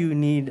 Why You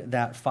Need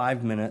That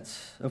 5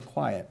 Minutes of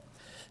Quiet.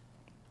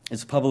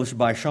 It's published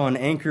by Sean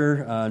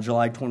Anker,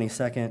 July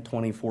 22nd,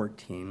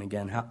 2014.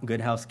 Again,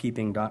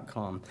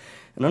 goodhousekeeping.com.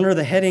 And under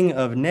the heading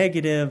of the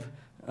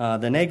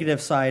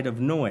negative side of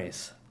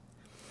noise,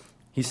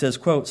 he says,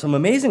 quote, "Some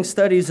amazing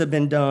studies have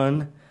been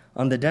done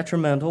on the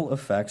detrimental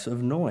effects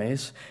of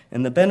noise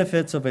and the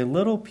benefits of a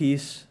little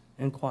peace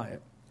and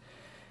quiet."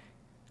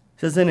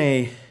 It says in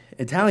an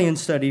Italian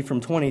study from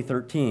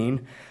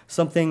 2013,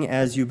 something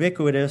as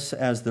ubiquitous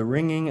as the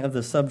ringing of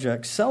the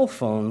subject's cell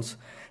phones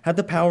had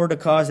the power to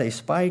cause a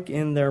spike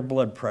in their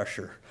blood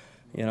pressure.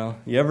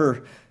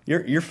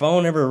 Your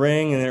phone ever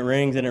ring and it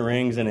rings and it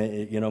rings and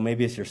it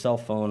maybe it's your cell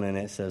phone and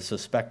it says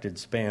suspected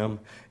spam,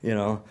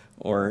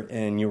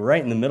 and you're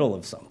right in the middle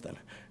of something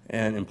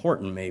and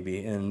important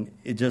maybe, and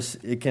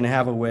it can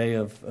have a way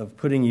of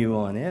putting you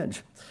on edge.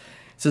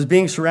 It says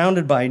being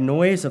surrounded by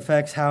noise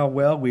affects how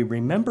well we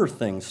remember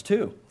things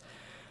too.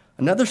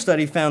 Another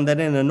study found that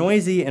in a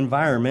noisy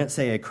environment,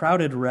 say a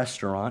crowded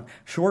restaurant,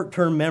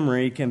 short-term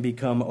memory can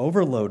become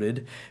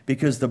overloaded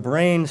because the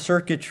brain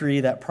circuitry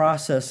that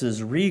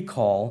processes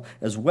recall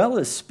as well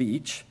as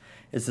speech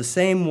is the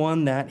same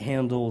one that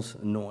handles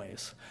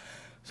noise.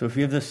 So if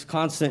you have this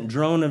constant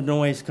drone of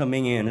noise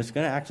coming in, it's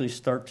going to actually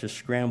start to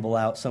scramble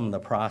out some of the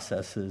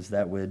processes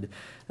that would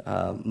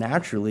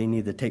naturally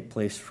need to take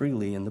place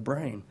freely in the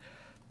brain.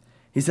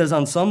 He says,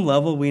 on some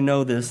level, we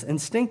know this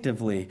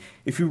instinctively.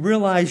 If you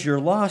realize you're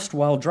lost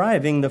while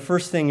driving, the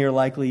first thing you're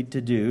likely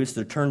to do is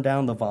to turn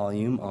down the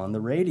volume on the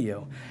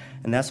radio.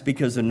 And that's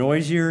because the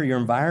noisier your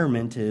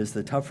environment is,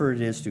 the tougher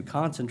it is to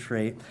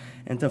concentrate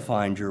and to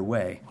find your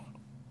way.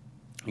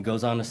 He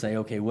goes on to say,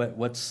 okay,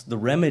 what's the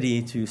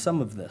remedy to some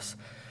of this?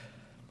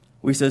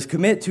 He says,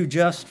 commit to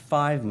just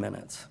 5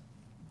 minutes.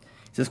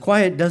 He says,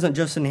 quiet doesn't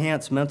just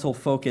enhance mental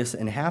focus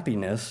and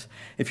happiness.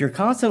 If you're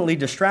constantly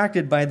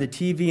distracted by the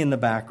TV in the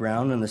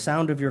background and the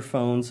sound of your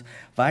phones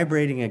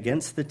vibrating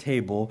against the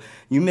table,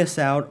 you miss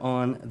out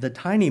on the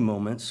tiny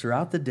moments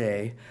throughout the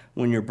day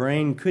when your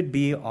brain could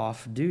be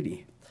off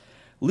duty.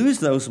 Lose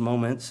those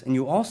moments, and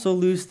you also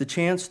lose the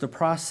chance to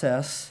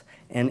process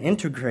and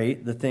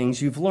integrate the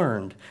things you've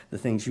learned, the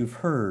things you've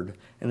heard,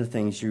 and the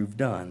things you've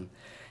done.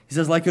 He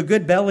says, like a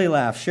good belly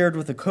laugh shared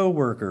with a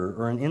coworker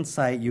or an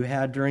insight you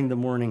had during the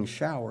morning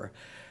shower.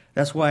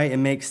 That's why it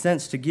makes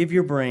sense to give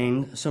your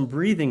brain some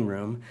breathing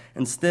room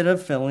instead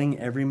of filling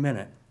every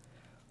minute.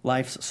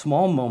 Life's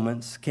small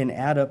moments can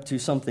add up to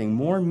something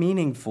more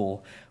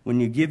meaningful when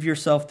you give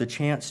yourself the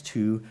chance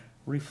to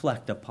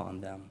reflect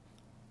upon them,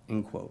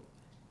 end quote.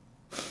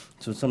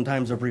 So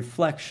sometimes a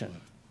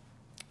reflection,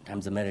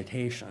 sometimes a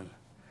meditation,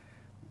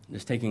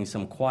 just taking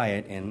some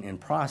quiet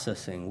and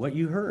processing what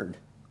you heard.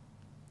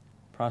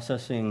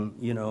 Processing,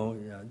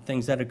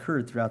 things that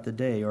occurred throughout the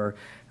day are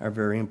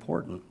very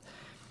important.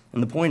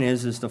 And the point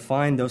is to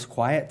find those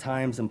quiet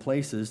times and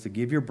places to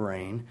give your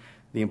brain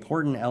the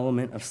important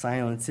element of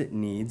silence it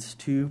needs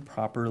to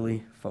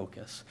properly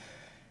focus.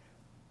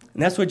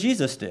 And that's what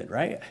Jesus did,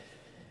 right?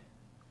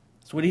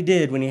 That's what he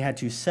did when he had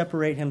to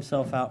separate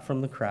himself out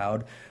from the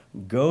crowd,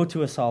 go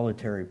to a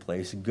solitary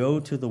place, go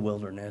to the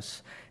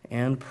wilderness,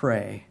 and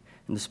pray,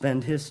 and to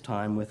spend his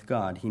time with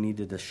God. He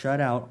needed to shut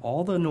out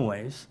all the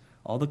noise,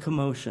 all the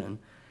commotion,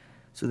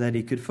 so that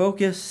he could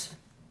focus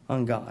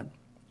on God.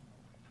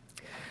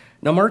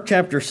 Now, Mark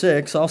chapter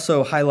 6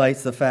 also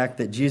highlights the fact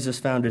that Jesus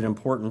found it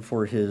important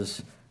for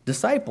his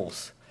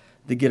disciples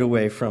to get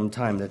away from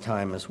time to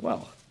time as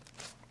well.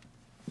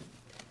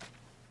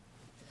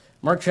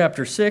 Mark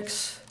chapter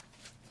 6,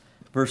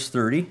 verse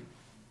 30.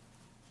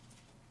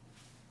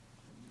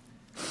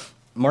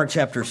 Mark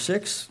chapter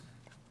 6,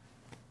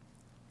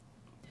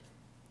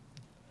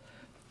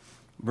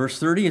 verse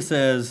 30, it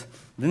says,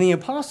 Then the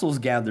apostles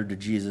gathered to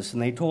Jesus,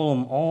 and they told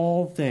him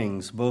all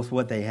things, both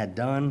what they had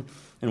done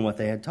and what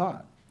they had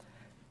taught.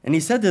 And he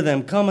said to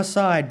them, Come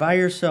aside by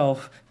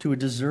yourself to a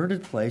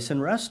deserted place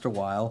and rest a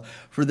while,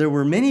 for there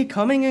were many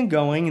coming and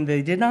going, and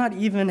they did not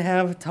even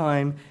have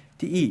time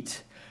to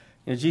eat.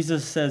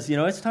 Jesus says,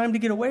 it's time to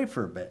get away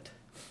for a bit.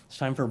 It's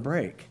time for a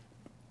break.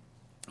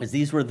 As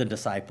these were the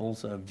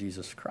disciples of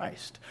Jesus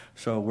Christ.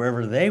 So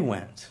wherever they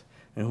went,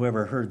 and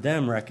whoever heard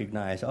them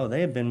recognize,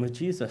 they had been with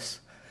Jesus.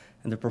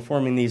 And they're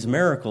performing these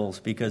miracles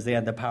because they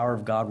had the power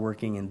of God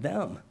working in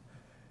them.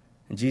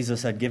 And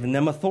Jesus had given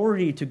them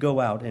authority to go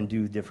out and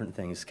do different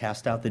things,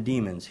 cast out the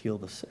demons, heal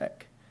the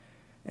sick.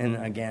 And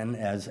again,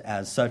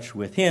 as such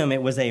with him,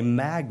 it was a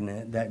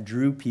magnet that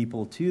drew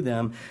people to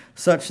them,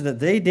 such that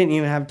they didn't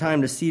even have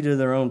time to see to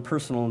their own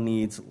personal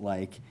needs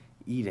like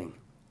eating.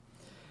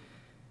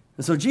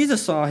 And so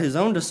Jesus saw his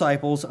own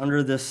disciples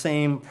under the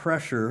same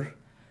pressure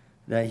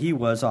that he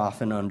was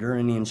often under,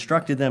 and he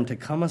instructed them to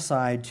come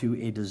aside to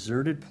a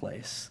deserted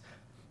place,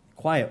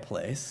 quiet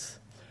place,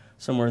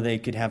 somewhere they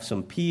could have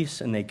some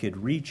peace and they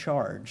could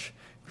recharge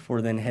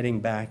before then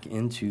heading back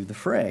into the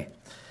fray.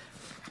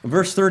 In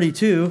verse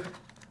 32,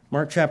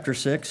 Mark chapter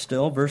 6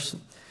 still, verse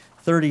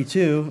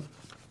 32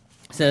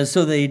 says,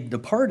 So they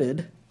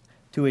departed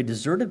to a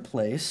deserted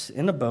place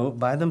in a boat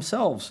by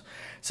themselves.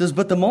 It says,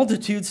 But the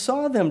multitude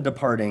saw them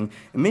departing,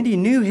 and many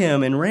knew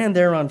him and ran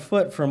there on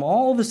foot from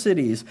all the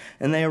cities,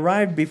 and they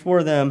arrived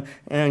before them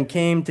and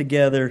came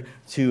together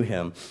to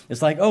him.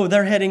 It's like,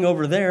 they're heading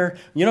over there.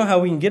 You know how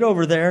we can get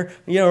over there?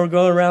 We're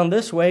going around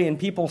this way, and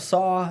people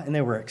saw, and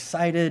they were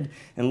excited,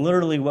 and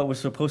literally what was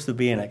supposed to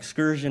be an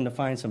excursion to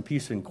find some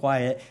peace and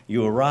quiet,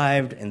 you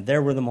arrived, and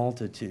there were the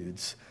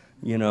multitudes,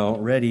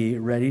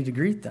 ready to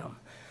greet them.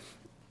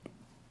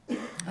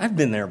 I've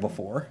been there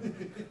before.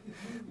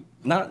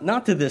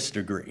 Not to this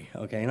degree,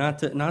 okay? Not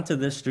to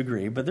this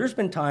degree, but there's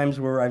been times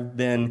where I've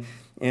been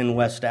in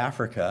West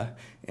Africa,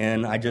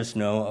 and I just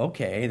know,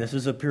 okay, this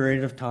is a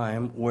period of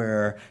time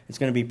where it's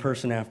going to be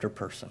person after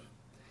person,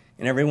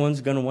 and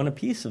everyone's going to want a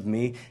piece of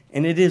me,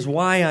 and it is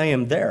why I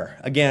am there.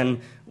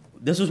 Again,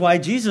 this is why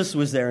Jesus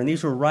was there, and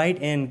these were right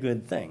and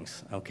good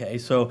things, okay?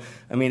 So,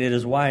 it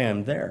is why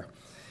I'm there.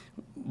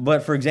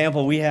 But, for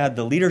example, we had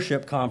the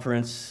leadership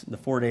conference, the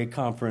 4-day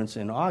conference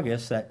in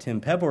August that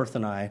Tim Pebworth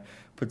and I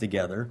put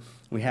together.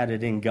 We had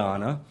it in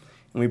Ghana,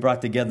 and we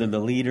brought together the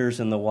leaders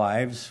and the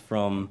wives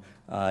from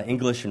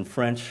English and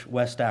French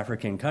West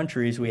African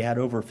countries. We had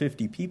over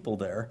 50 people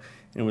there.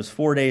 And it was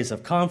 4 days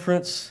of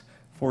conference,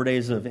 4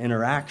 days of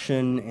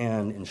interaction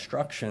and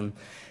instruction.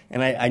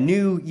 And I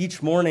knew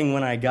each morning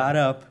when I got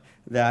up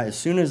that as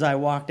soon as I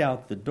walked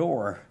out the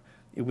door,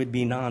 it would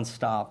be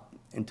nonstop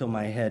until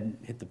my head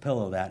hit the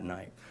pillow that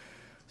night.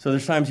 So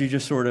there's times you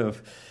just sort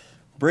of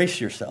brace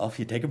yourself.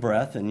 You take a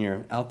breath, and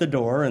you're out the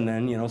door, and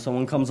then,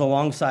 someone comes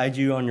alongside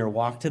you on your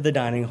walk to the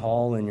dining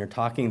hall, and you're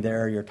talking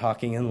there, you're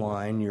talking in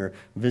line, you're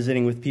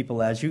visiting with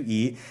people as you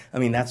eat.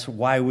 That's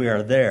why we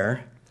are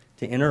there,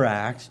 to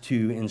interact,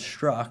 to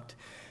instruct.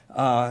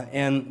 But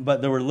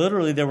there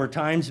were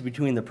times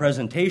between the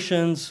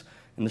presentations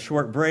and the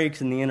short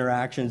breaks and the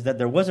interactions that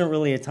there wasn't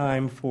really a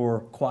time for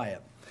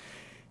quiet.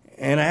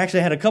 And I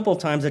actually had a couple of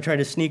times I tried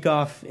to sneak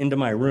off into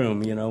my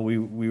room.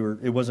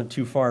 It wasn't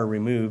too far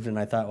removed, and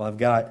I thought, well, I've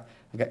got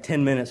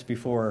 10 minutes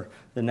before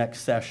the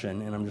next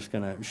session, and I'm just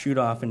going to shoot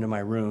off into my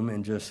room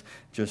and just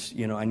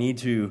I need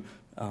to,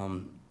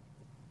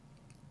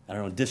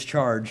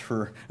 discharge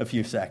for a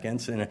few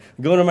seconds. And I'd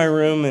go to my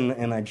room,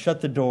 and I'd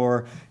shut the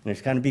door, and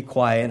I'd kind of be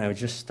quiet, and I would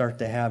just start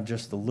to have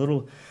just a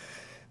little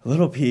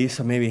piece.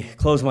 I'd maybe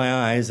close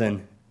my eyes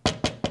and,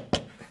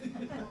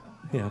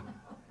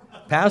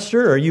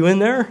 Pastor, are you in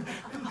there?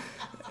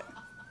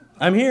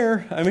 I'm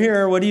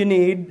here. What do you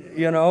need?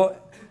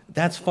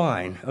 That's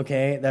fine.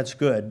 Okay, that's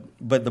good.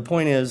 But the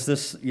point is,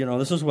 this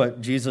is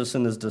what Jesus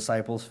and his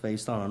disciples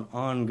faced on an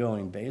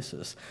ongoing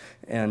basis,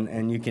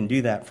 and you can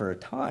do that for a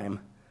time,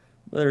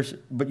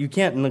 but you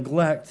can't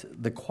neglect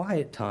the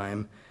quiet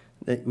time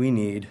that we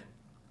need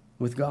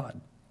with God.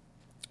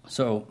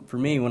 So for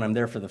me, when I'm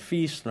there for the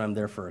feast, when I'm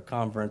there for a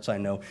conference, I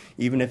know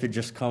even if it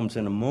just comes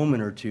in a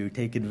moment or two,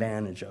 take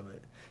advantage of it.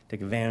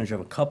 Take advantage of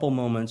a couple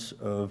moments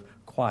of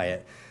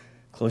quiet.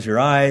 Close your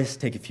eyes,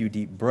 take a few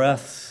deep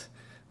breaths,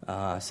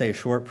 say a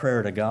short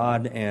prayer to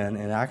God, and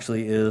it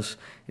actually is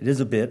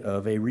a bit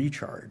of a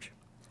recharge.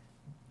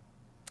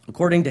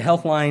 According to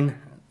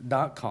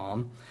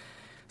Healthline.com,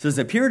 it says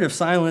a period of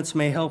silence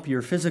may help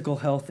your physical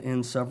health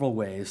in several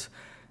ways,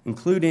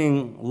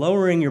 including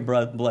lowering your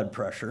blood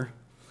pressure.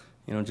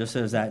 Just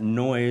as that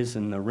noise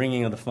and the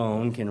ringing of the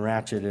phone can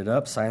ratchet it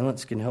up,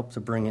 silence can help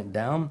to bring it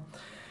down.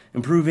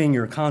 Improving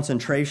your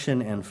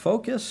concentration and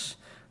focus,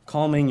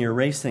 calming your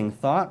racing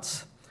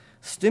thoughts,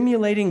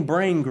 stimulating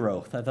brain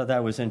growth. I thought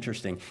that was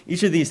interesting.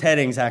 Each of these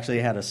headings actually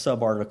had a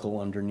sub-article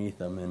underneath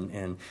them,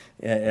 and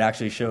it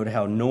actually showed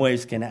how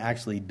noise can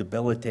actually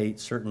debilitate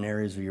certain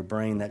areas of your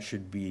brain that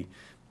should be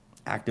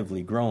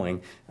actively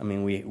growing. I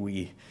mean,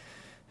 we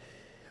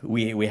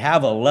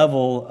have a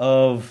level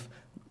of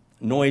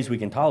noise we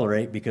can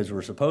tolerate because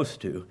we're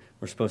supposed to.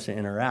 We're supposed to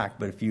interact,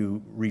 but if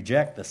you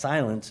reject the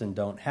silence and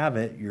don't have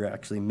it, you're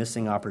actually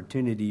missing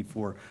opportunity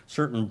for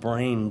certain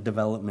brain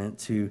development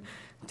to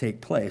take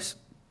place.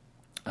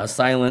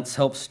 Silence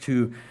helps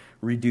to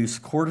reduce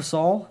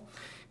cortisol.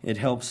 It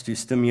helps to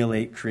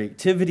stimulate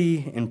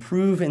creativity,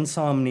 improve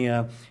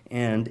insomnia,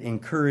 and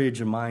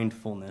encourage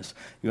mindfulness.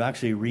 You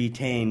actually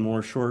retain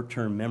more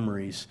short-term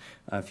memories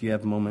if you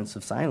have moments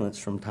of silence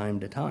from time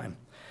to time.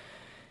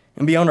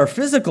 And beyond our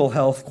physical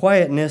health,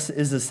 quietness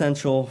is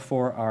essential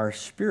for our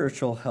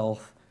spiritual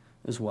health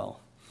as well.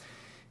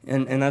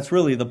 And that's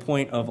really the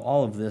point of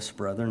all of this,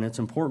 brethren. It's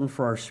important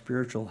for our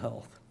spiritual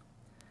health.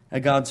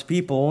 As God's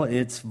people,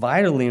 it's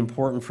vitally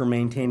important for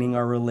maintaining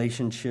our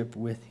relationship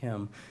with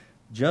him,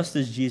 just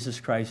as Jesus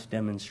Christ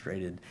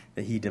demonstrated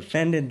that he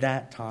defended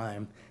that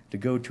time to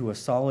go to a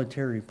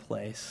solitary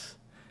place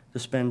to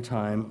spend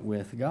time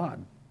with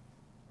God.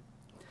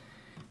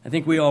 I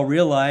think we all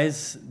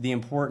realize the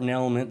important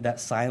element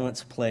that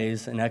silence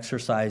plays in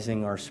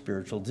exercising our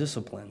spiritual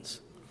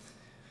disciplines.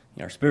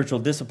 Our spiritual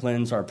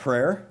disciplines are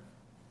prayer.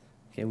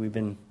 Okay, we've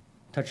been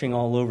touching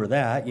all over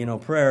that.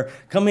 Prayer,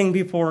 coming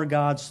before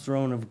God's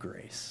throne of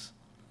grace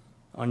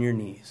on your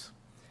knees.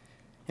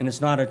 And it's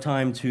not a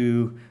time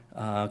to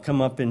come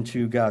up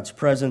into God's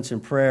presence in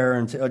prayer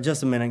and say, oh,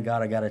 just a minute,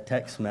 God, I got a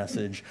text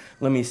message.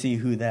 Let me see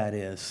who that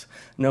is.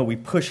 No, we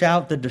push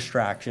out the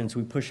distractions.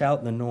 We push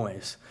out the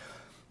noise.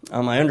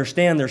 I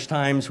understand there's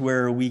times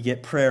where we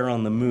get prayer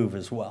on the move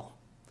as well.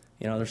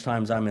 There's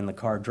times I'm in the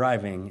car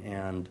driving,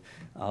 and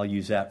I'll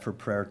use that for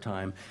prayer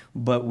time.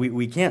 But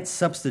we can't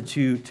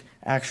substitute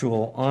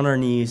actual on our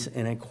knees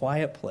in a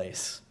quiet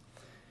place.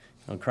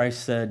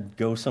 Christ said,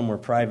 go somewhere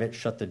private,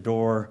 shut the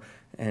door,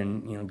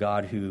 and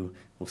God who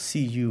will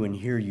see you and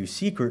hear you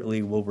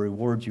secretly will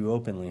reward you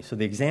openly. So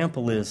the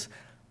example is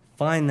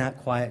find that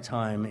quiet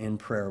time in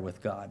prayer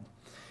with God.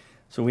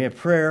 So we have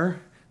prayer.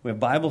 We have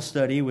Bible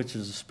study, which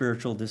is a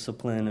spiritual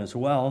discipline as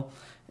well.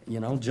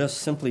 Just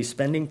simply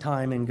spending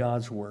time in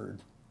God's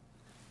Word.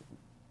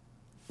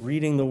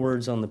 Reading the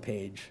words on the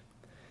page.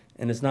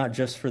 And it's not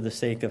just for the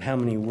sake of how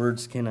many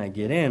words can I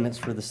get in. It's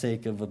for the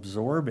sake of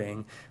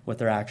absorbing what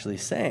they're actually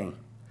saying.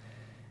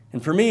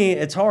 And for me,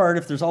 it's hard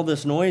if there's all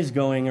this noise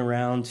going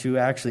around to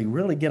actually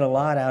really get a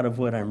lot out of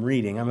what I'm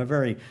reading. I'm a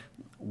very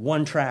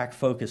one-track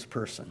focused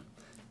person.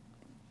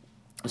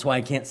 That's why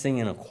I can't sing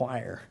in a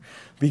choir.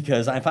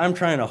 Because if I'm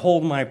trying to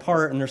hold my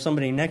part and there's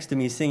somebody next to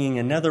me singing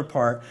another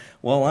part,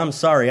 well, I'm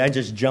sorry, I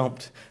just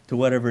jumped to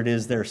whatever it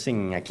is they're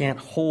singing. I can't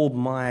hold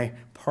my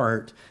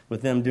part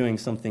with them doing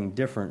something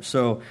different.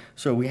 So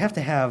we have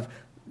to have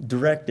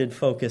directed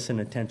focus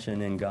and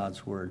attention in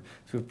God's Word.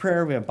 So we have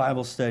prayer, we have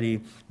Bible study,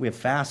 we have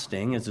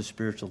fasting as a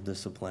spiritual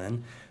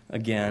discipline.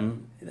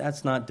 Again,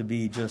 that's not to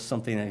be just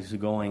something that is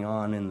going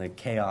on in the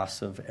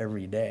chaos of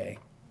every day.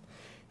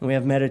 And we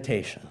have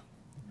meditation.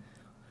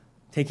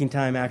 Taking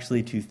time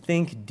actually to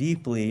think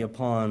deeply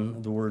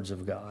upon the words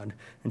of God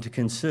and to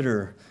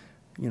consider,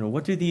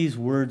 what do these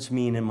words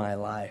mean in my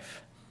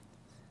life?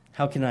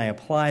 How can I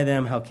apply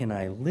them? How can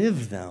I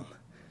live them?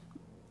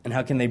 And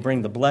how can they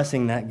bring the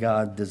blessing that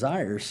God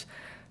desires?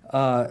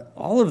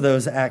 all of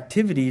those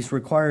activities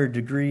require a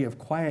degree of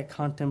quiet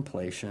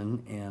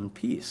contemplation and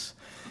peace.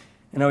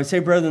 And I would say,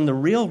 brethren, the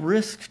real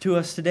risk to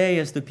us today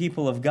as the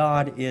people of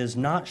God is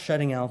not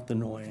shutting out the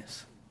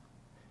noise,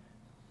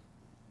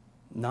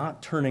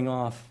 not turning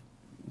off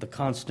the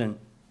constant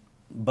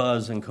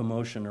buzz and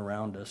commotion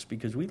around us,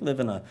 because we live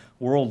in a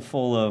world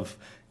full of,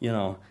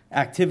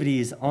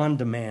 activities on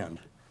demand.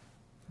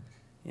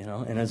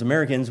 And as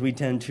Americans, we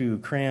tend to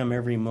cram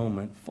every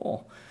moment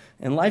full.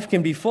 And life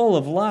can be full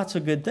of lots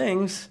of good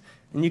things,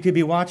 and you could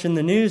be watching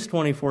the news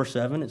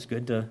 24/7. It's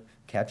good to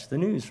catch the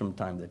news from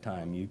time to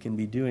time. You can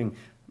be doing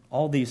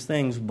all these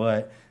things,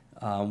 but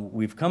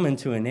we've come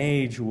into an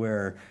age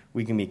where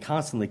we can be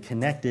constantly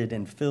connected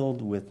and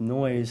filled with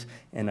noise,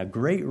 and a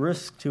great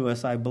risk to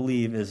us, I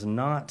believe, is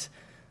not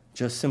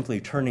just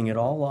simply turning it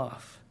all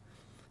off,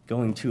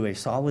 going to a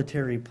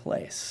solitary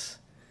place,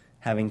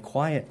 having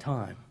quiet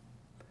time,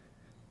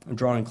 and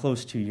drawing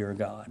close to your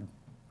God.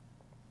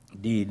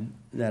 Indeed,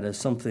 that is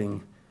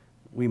something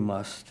we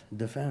must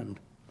defend.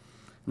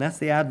 And that's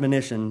the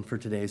admonition for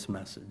today's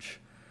message.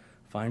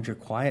 Find your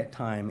quiet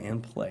time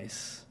and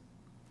place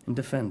and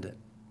defend it.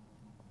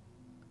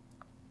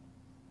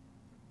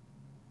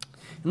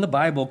 In the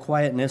Bible,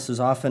 quietness is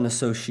often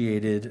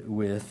associated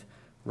with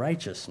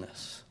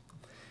righteousness.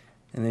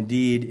 And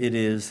indeed, it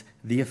is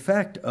the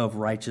effect of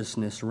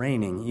righteousness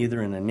reigning,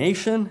 either in a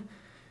nation.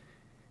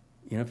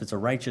 If it's a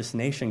righteous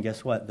nation,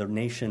 guess what? The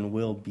nation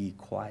will be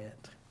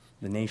quiet.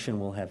 The nation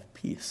will have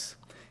peace.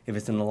 If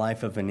it's in the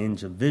life of an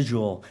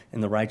individual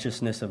and the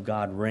righteousness of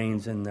God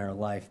reigns in their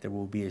life, there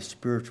will be a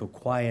spiritual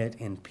quiet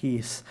and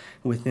peace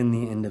within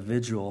the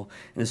individual.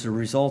 And it's a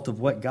result of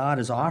what God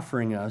is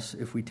offering us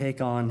if we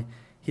take on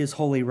His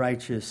holy,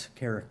 righteous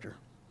character.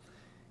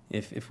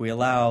 If we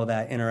allow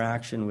that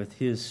interaction with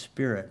His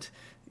Spirit,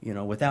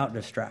 without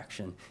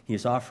distraction,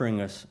 He's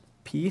offering us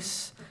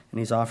peace and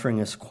He's offering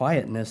us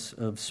quietness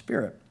of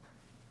spirit.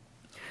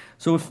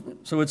 So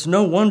it's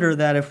no wonder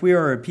that if we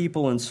are a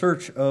people in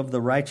search of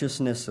the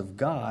righteousness of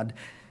God,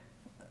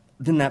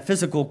 then that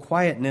physical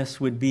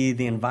quietness would be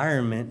the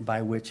environment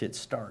by which it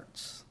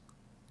starts.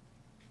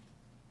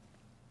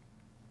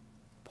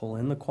 Pull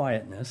in the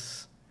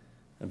quietness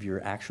of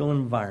your actual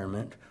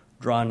environment,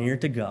 draw near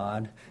to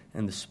God,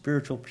 and the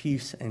spiritual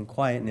peace and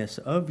quietness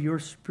of your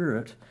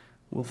spirit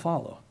will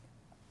follow.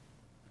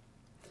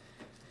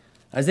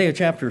 Isaiah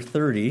chapter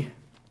 30.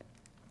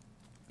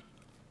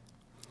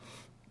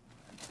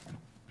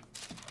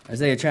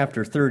 Isaiah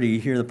chapter 30,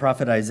 here the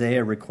prophet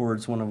Isaiah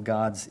records one of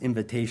God's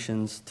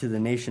invitations to the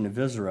nation of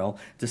Israel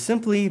to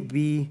simply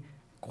be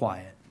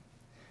quiet.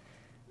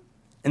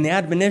 And the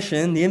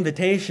admonition, the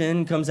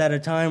invitation, comes at a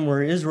time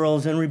where Israel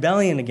is in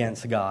rebellion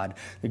against God.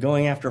 They're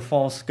going after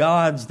false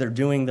gods. They're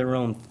doing their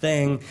own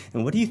thing.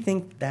 And what do you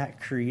think that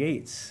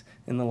creates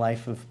in the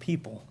life of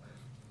people?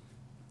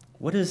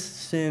 What does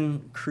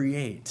sin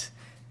create?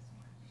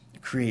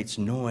 It creates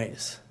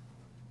noise.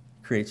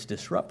 It creates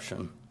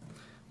disruption.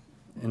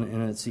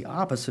 And it's the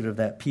opposite of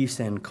that peace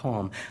and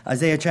calm.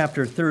 Isaiah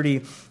chapter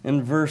 30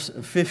 and verse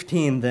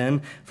 15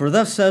 then, "For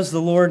thus says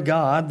the Lord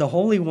God, the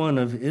Holy One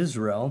of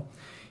Israel,"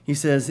 He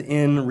says,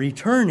 "in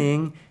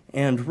returning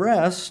and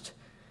rest,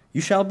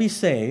 you shall be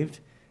saved."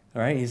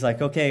 All right, He's like,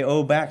 okay,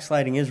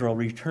 backsliding Israel,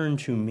 return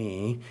to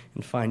me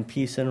and find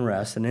peace and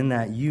rest. And in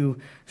that you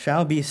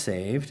shall be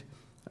saved.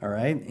 All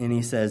right, and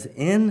He says,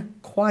 in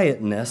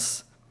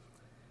quietness,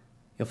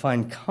 you'll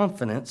find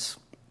confidence.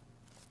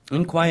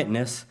 In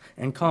quietness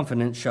and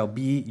confidence shall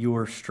be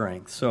your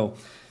strength. So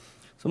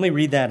let me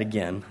read that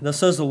again. "Thus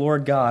says the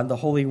Lord God, the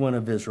Holy One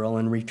of Israel,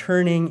 in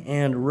returning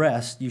and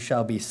rest you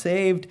shall be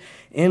saved.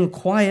 In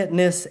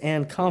quietness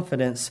and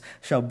confidence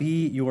shall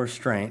be your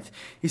strength."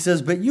 He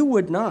says, but you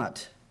would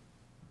not.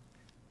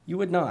 You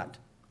would not.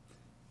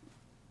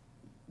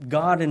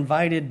 God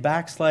invited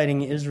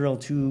backsliding Israel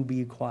to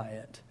be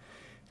quiet,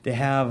 to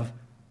have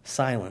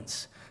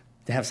silence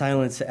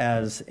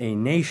as a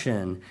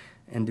nation,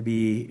 and to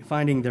be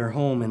finding their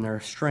home and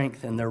their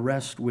strength and their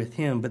rest with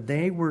Him. But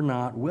they were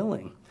not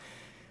willing.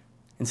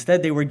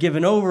 Instead, they were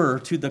given over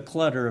to the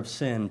clutter of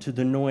sin, to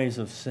the noise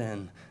of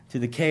sin, to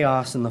the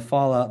chaos and the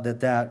fallout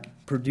that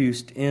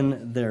produced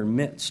in their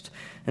midst.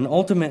 And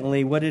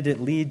ultimately, what did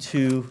it lead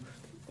to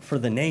for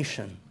the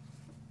nation?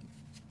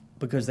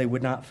 Because they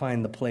would not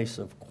find the place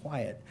of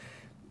quiet.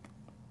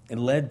 It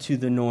led to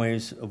the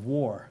noise of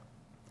war.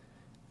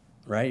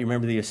 Right? You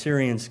remember the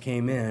Assyrians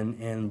came in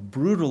and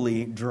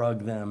brutally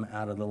drug them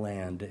out of the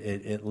land.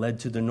 It led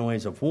to the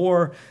noise of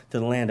war, to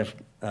the land of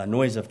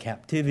noise of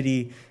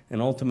captivity,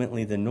 and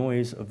ultimately the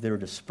noise of their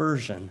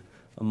dispersion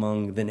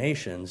among the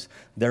nations.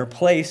 Their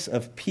place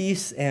of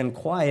peace and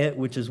quiet,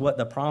 which is what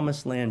the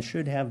promised land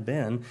should have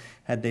been,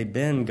 had they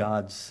been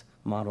God's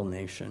model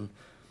nation,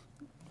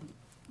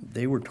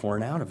 they were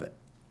torn out of it.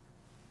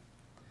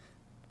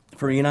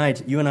 For you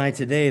and I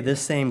today,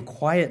 this same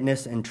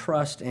quietness and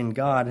trust in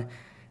God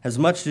has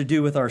much to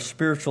do with our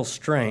spiritual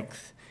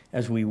strength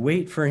as we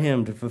wait for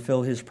Him to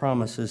fulfill His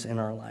promises in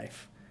our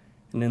life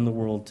and in the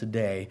world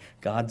today.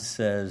 God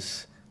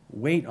says,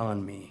 wait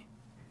on me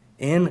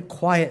In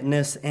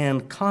quietness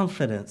and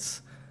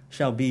confidence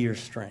shall be your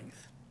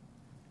strength.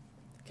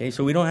 Okay,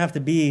 so we don't have to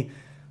be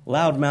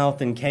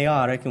loudmouthed and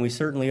chaotic, and we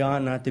certainly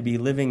ought not to be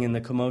living in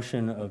the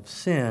commotion of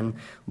sin,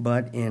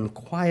 but in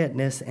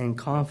quietness and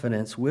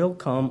confidence will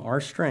come our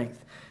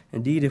strength.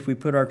 Indeed, if we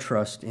put our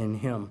trust in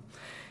Him.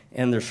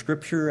 And there's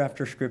scripture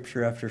after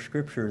scripture after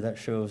scripture that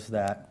shows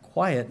that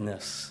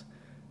quietness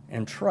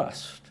and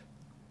trust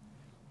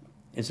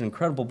is an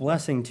incredible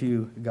blessing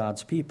to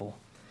God's people.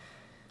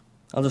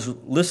 I'll just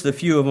list a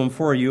few of them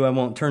for you. I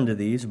won't turn to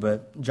these,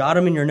 but jot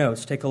them in your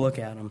notes. Take a look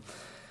at them.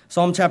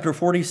 Psalm chapter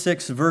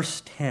 46,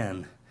 verse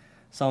 10.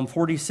 Psalm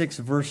 46,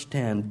 verse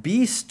 10.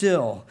 Be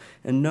still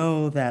and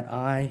know that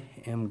I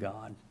am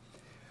God.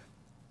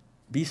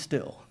 Be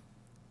still.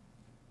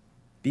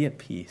 Be at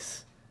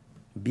peace.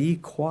 Be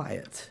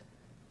quiet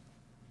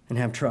and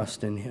have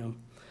trust in Him.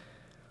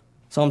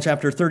 Psalm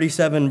chapter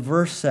 37,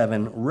 verse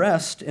 7.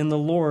 Rest in the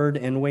Lord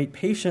and wait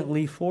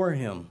patiently for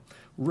Him.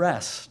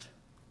 Rest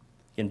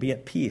and be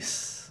at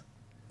peace.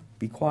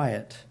 Be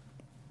quiet.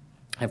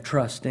 Have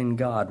trust in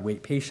God.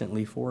 Wait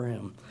patiently for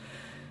Him.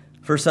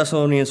 1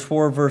 Thessalonians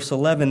 4, verse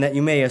 11, that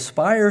you may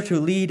aspire to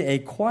lead a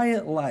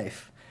quiet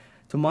life,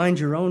 to mind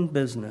your own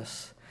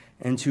business,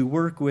 and to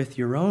work with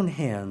your own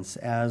hands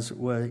as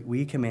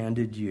we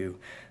commanded you.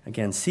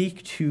 Again,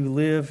 seek to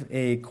live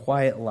a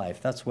quiet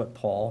life. That's what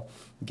Paul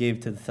gave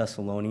to the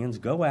Thessalonians.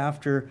 Go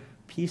after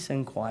peace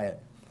and quiet.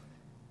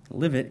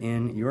 Live it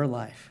in your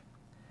life.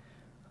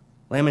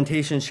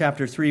 Lamentations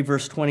chapter 3,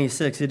 verse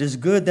 26, it is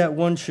good that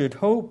one should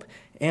hope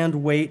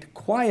and wait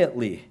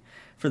quietly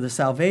for the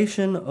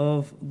salvation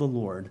of the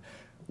Lord.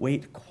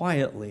 Wait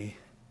quietly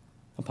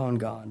upon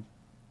God.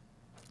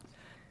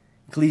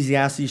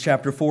 Ecclesiastes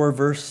chapter 4,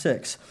 verse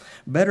 6.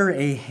 Better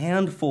a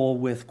handful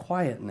with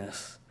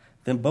quietness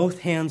than both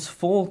hands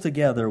full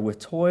together with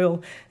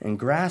toil and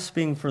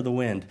grasping for the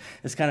wind.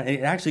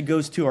 It actually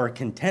goes to our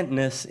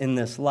contentness in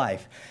this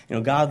life.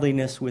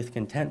 Godliness with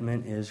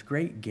contentment is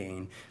great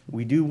gain.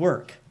 We do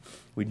work.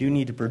 We do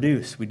need to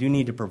produce. We do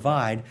need to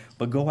provide.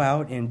 But go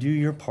out and do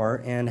your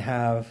part and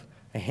have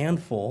a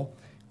handful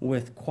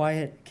with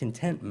quiet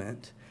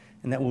contentment,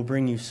 and that will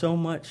bring you so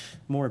much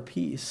more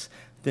peace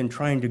than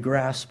trying to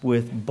grasp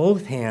with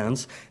both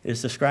hands. It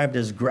is described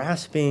as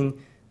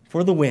grasping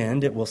for the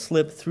wind. It will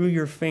slip through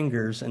your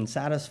fingers, and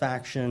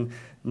satisfaction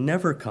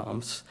never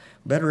comes.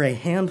 Better a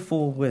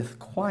handful with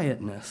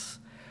quietness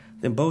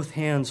than both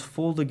hands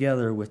full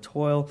together with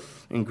toil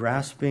and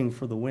grasping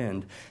for the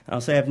wind. And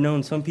I'll say I've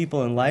known some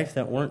people in life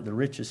that weren't the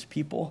richest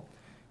people,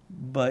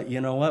 but you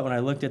know what? When I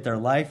looked at their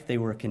life, they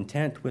were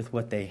content with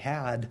what they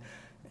had,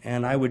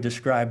 and I would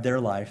describe their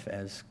life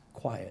as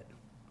quiet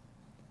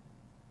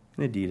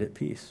and indeed at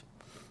peace.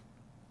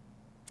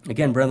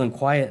 Again, brethren,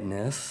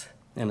 quietness,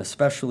 and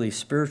especially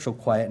spiritual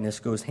quietness,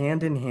 goes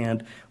hand in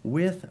hand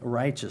with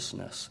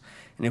righteousness.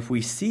 And if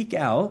we seek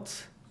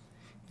out,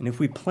 and if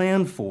we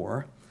plan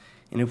for,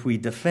 and if we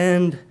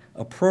defend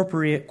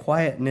appropriate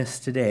quietness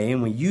today,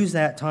 and we use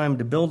that time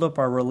to build up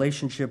our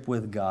relationship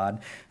with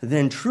God,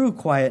 then true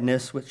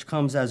quietness, which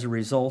comes as a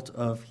result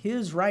of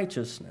His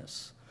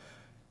righteousness,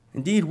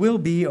 indeed will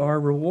be our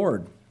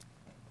reward.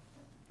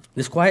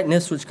 This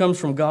quietness which comes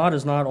from God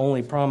is not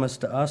only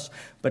promised to us,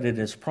 but it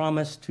is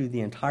promised to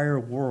the entire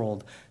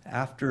world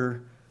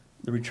after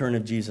the return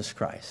of Jesus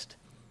Christ,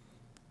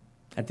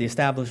 at the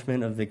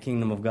establishment of the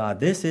kingdom of God.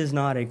 This is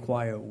not a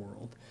quiet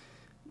world,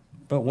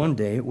 but one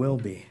day it will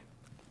be.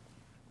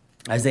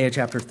 Isaiah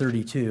chapter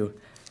 32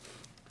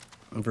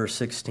 and verse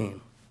 16.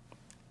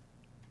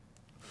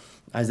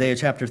 Isaiah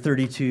chapter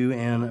 32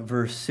 and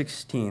verse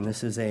 16.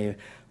 This is a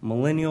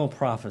millennial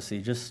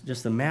prophecy.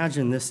 Just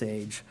imagine this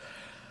age.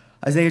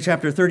 Isaiah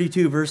chapter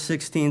 32 verse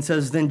 16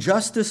 says, Then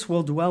justice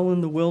will dwell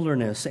in the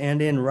wilderness,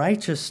 and in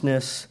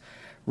righteousness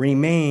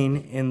remain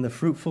in the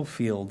fruitful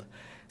field.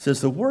 It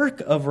says, The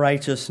work of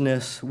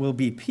righteousness will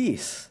be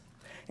peace,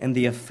 and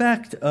the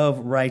effect of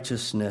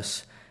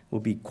righteousness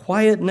will be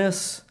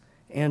quietness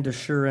and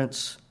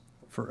assurance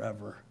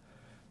forever.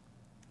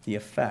 The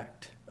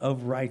effect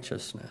of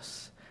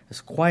righteousness is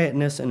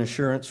quietness and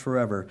assurance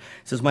forever.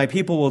 It says, My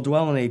people will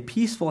dwell in a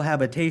peaceful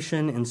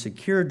habitation, in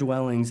secure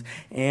dwellings,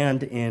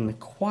 and in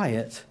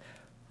quiet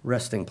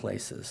resting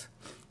places.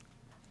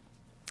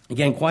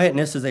 Again,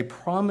 quietness is a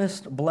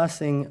promised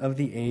blessing of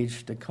the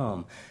age to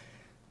come.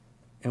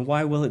 And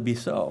why will it be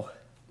so?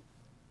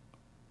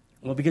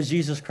 Well, because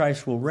Jesus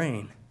Christ will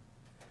reign.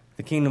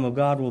 The kingdom of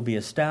God will be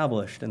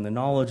established, and the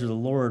knowledge of the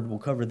Lord will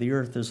cover the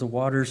earth as the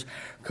waters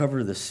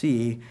cover the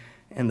sea,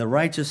 and the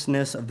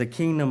righteousness of the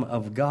kingdom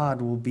of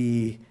God will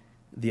be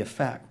the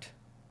effect.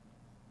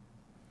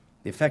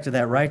 The effect of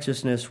that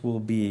righteousness will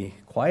be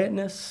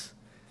quietness.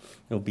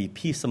 It will be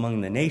peace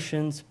among the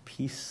nations,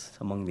 peace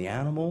among the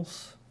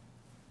animals,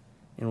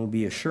 and will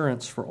be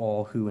assurance for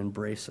all who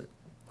embrace it.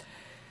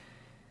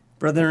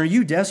 Brethren, are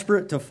you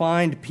desperate to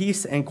find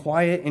peace and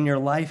quiet in your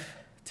life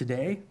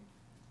today?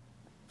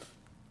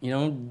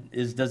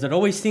 Does it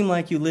always seem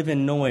like you live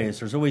in noise?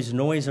 There's always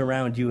noise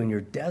around you, and you're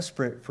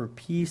desperate for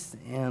peace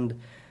and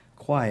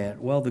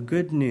quiet. Well, the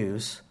good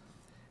news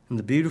And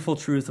the beautiful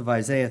truth of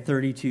Isaiah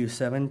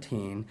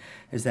 32:17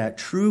 is that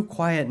true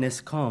quietness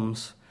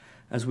comes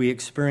as we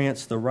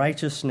experience the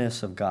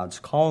righteousness of God's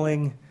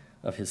calling,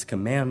 of his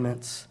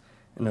commandments,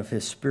 and of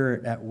his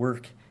Spirit at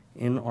work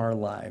in our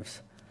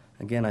lives.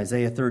 Again,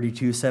 Isaiah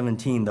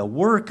 32:17, the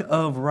work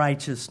of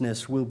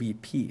righteousness will be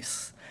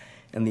peace,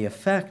 and the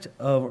effect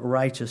of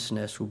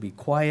righteousness will be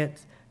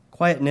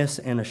quietness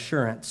and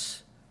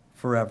assurance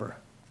forever.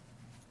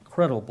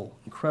 Incredible,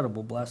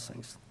 incredible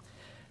blessings.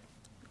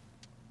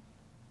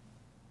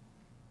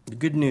 The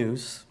good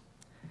news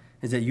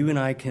is that you and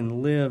I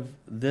can live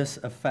this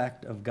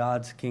effect of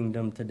God's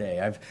kingdom today.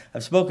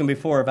 I've spoken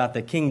before about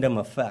the kingdom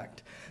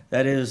effect.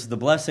 That is, the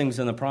blessings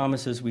and the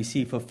promises we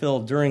see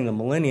fulfilled during the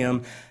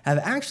millennium have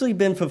actually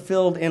been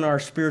fulfilled in our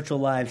spiritual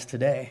lives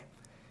today,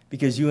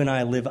 because you and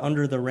I live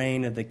under the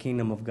reign of the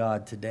kingdom of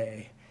God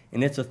today,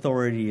 and its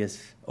authority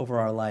is over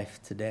our life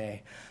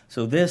today.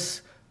 So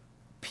this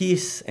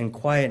peace and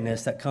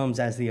quietness that comes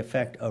as the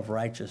effect of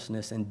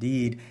righteousness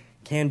indeed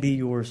can be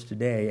yours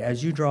today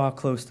as you draw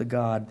close to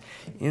God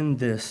in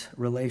this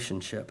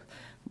relationship.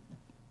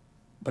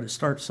 But it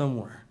starts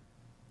somewhere.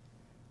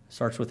 It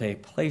starts with a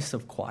place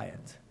of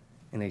quiet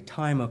and a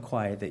time of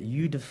quiet that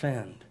you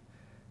defend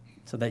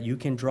so that you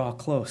can draw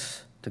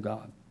close to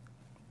God.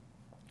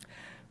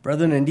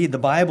 Brethren, indeed, the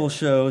Bible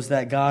shows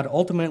that God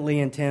ultimately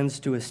intends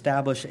to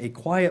establish a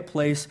quiet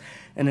place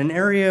in an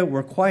area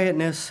where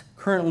quietness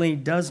currently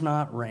does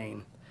not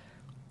reign.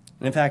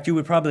 And in fact, you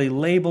would probably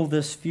label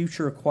this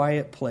future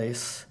quiet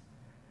place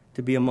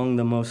to be among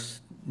the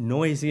most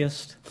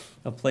noisiest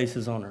of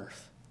places on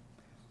earth.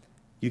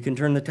 You can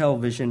turn the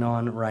television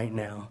on right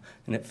now,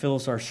 and it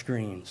fills our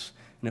screens,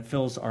 and it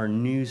fills our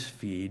news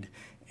feed,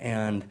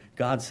 and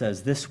God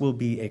says this will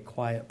be a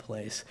quiet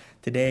place.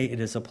 Today, it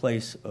is a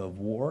place of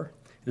war.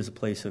 It is a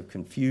place of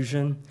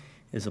confusion.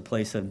 It is a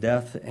place of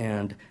death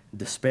and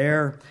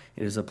despair.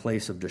 It is a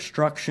place of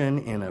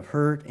destruction and of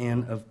hurt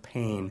and of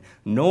pain.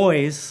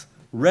 Noise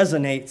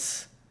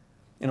resonates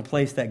in a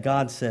place that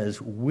God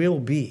says will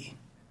be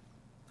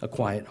a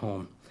quiet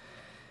home.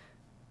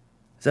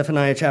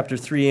 Zephaniah chapter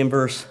 3 and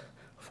verse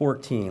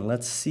 14.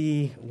 Let's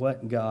see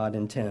what God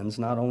intends,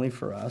 not only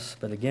for us,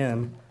 but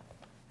again,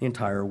 the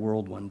entire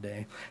world one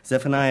day.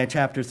 Zephaniah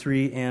chapter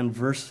 3 and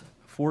verse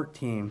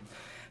 14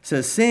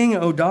 says, "Sing,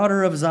 O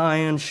daughter of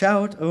Zion,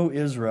 shout, O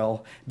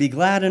Israel, be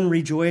glad and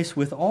rejoice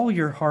with all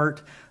your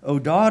heart, O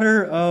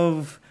daughter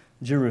of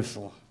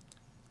Jerusalem."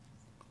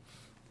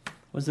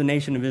 What does the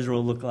nation of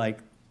Israel look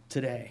like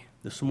today,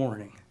 this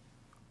morning,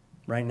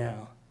 right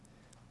now?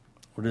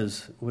 What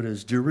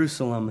does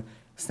Jerusalem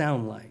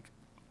sound like?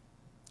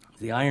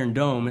 The Iron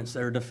Dome,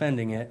 they're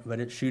defending it, but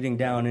it's shooting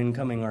down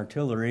incoming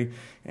artillery,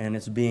 and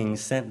it's being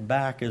sent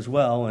back as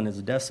well, and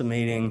it's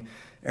decimating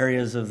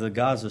areas of the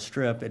Gaza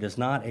Strip. It is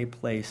not a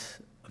place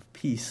of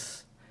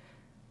peace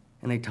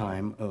and a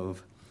time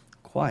of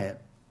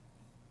quiet.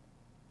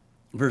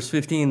 Verse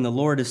 15, "The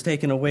Lord has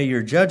taken away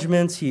your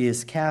judgments. He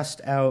has cast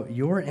out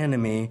your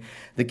enemy.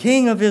 The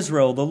King of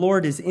Israel, the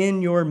Lord is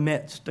in your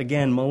midst."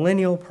 Again,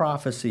 millennial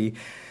prophecy.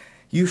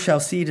 "You shall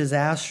see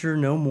disaster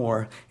no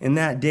more. In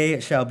that day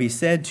it shall be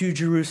said to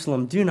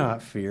Jerusalem, do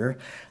not fear.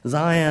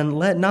 Zion,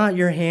 let not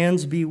your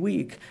hands be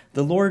weak.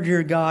 The Lord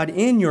your God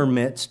in your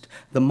midst,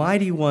 the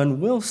mighty one,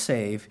 will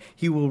save.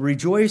 He will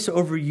rejoice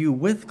over you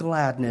with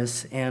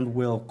gladness and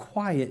will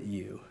quiet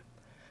you.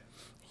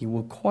 He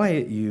will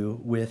quiet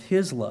you with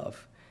his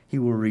love. He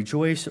will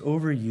rejoice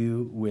over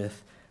you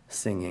with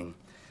singing."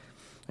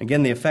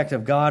 Again, the effect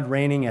of God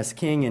reigning as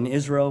king in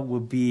Israel will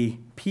be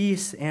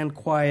peace and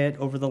quiet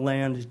over the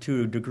land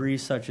to a degree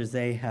such as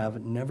they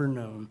have never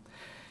known.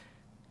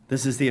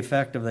 This is the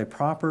effect of a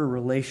proper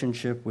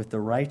relationship with the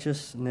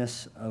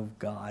righteousness of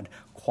God.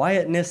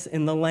 Quietness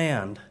in the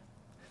land,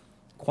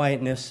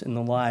 quietness in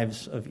the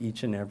lives of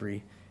each and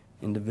every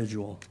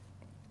individual.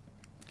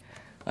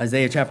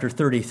 Isaiah chapter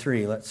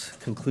 33, let's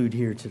conclude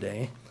here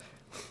today.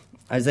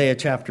 Isaiah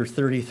chapter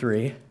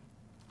 33.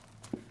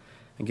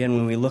 Again,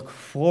 when we look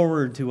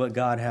forward to what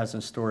God has in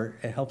store,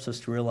 it helps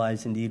us to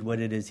realize indeed what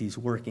it is he's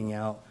working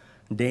out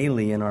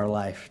daily in our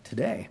life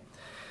today.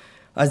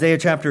 Isaiah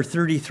chapter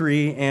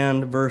 33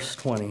 and verse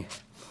 20.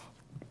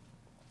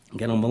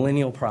 Again, a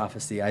millennial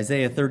prophecy.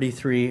 Isaiah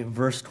 33,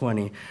 verse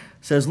 20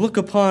 says, "Look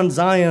upon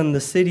Zion,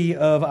 the city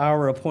of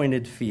our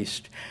appointed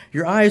feast.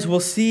 Your eyes will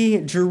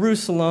see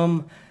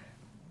Jerusalem,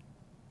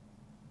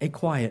 a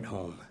quiet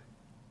home."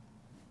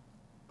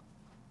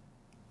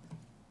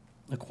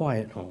 A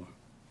quiet home.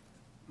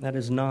 That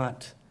is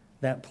not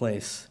that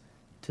place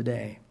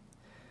today.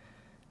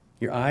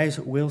 Your eyes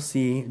will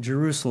see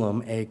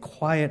Jerusalem, a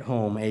quiet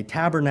home, a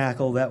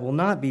tabernacle that will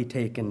not be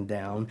taken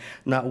down.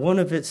 Not one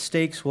of its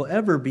stakes will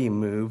ever be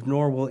moved,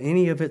 nor will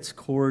any of its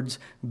cords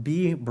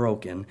be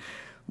broken.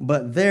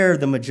 But there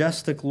the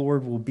majestic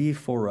Lord will be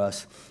for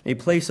us, a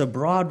place of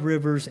broad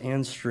rivers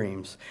and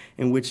streams,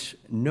 in which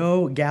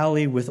no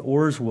galley with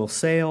oars will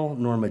sail,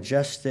 nor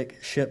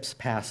majestic ships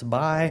pass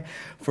by.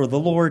 For the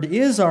Lord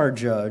is our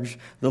judge,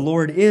 the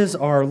Lord is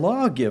our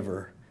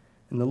lawgiver,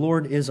 and the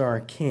Lord is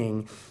our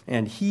king,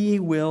 and he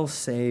will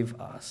save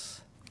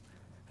us.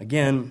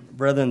 Again,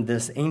 brethren,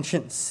 this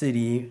ancient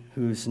city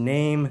whose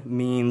name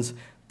means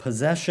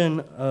possession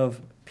of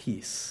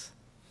peace.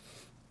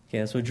 Okay,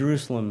 that's what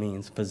Jerusalem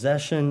means,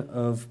 possession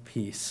of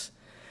peace.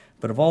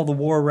 But of all the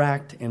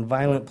war-racked and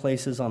violent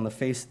places on the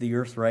face of the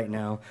earth right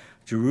now,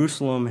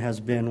 Jerusalem has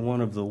been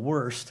one of the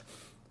worst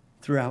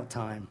throughout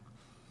time.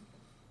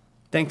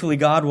 Thankfully,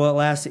 God will at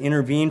last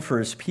intervene for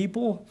his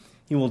people.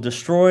 He will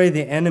destroy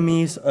the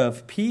enemies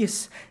of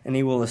peace, and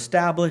he will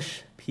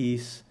establish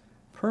peace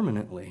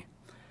permanently.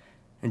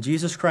 And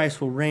Jesus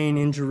Christ will reign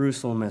in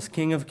Jerusalem as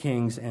King of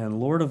Kings and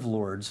Lord of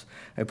Lords,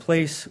 a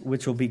place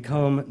which will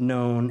become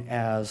known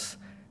as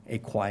a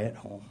quiet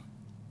home.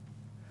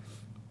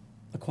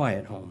 A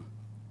quiet home.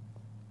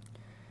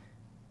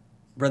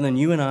 Brethren,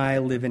 you and I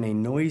live in a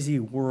noisy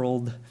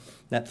world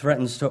that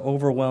threatens to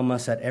overwhelm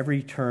us at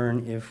every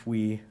turn if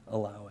we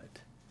allow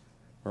it.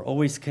 We're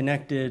always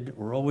connected.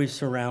 We're always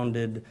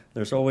surrounded.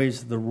 There's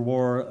always the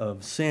roar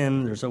of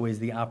sin. There's always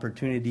the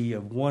opportunity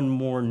of one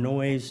more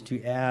noise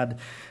to add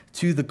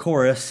to the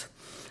chorus.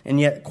 And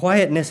yet,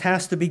 quietness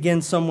has to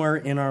begin somewhere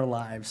in our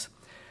lives.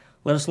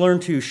 Let us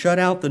learn to shut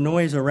out the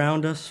noise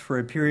around us for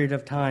a period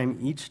of time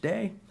each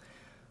day.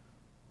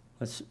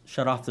 Let's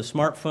shut off the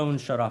smartphone,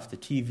 shut off the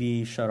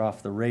TV, shut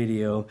off the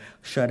radio,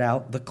 shut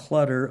out the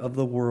clutter of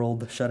the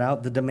world, shut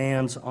out the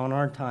demands on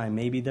our time.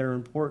 Maybe they're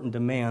important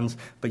demands,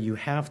 but you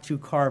have to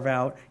carve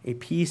out a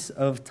piece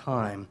of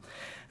time.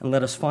 And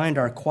let us find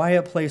our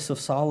quiet place of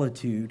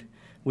solitude,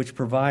 which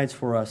provides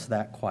for us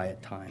that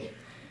quiet time.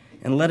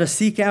 And let us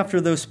seek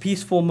after those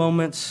peaceful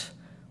moments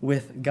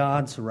with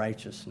God's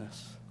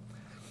righteousness.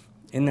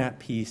 In that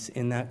peace,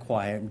 in that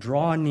quiet,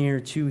 draw near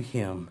to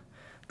him.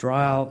 Draw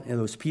out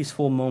those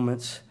peaceful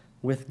moments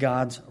with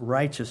God's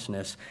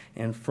righteousness,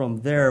 and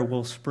from there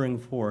will spring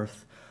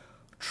forth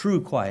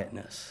true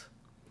quietness,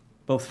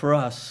 both for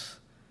us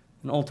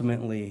and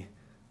ultimately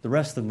the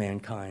rest of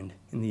mankind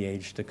in the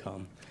age to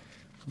come.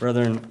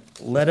 Brethren,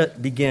 let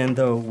it begin,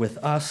 though, with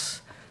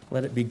us.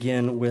 Let it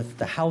begin with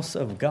the house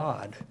of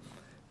God,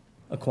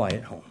 a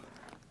quiet home.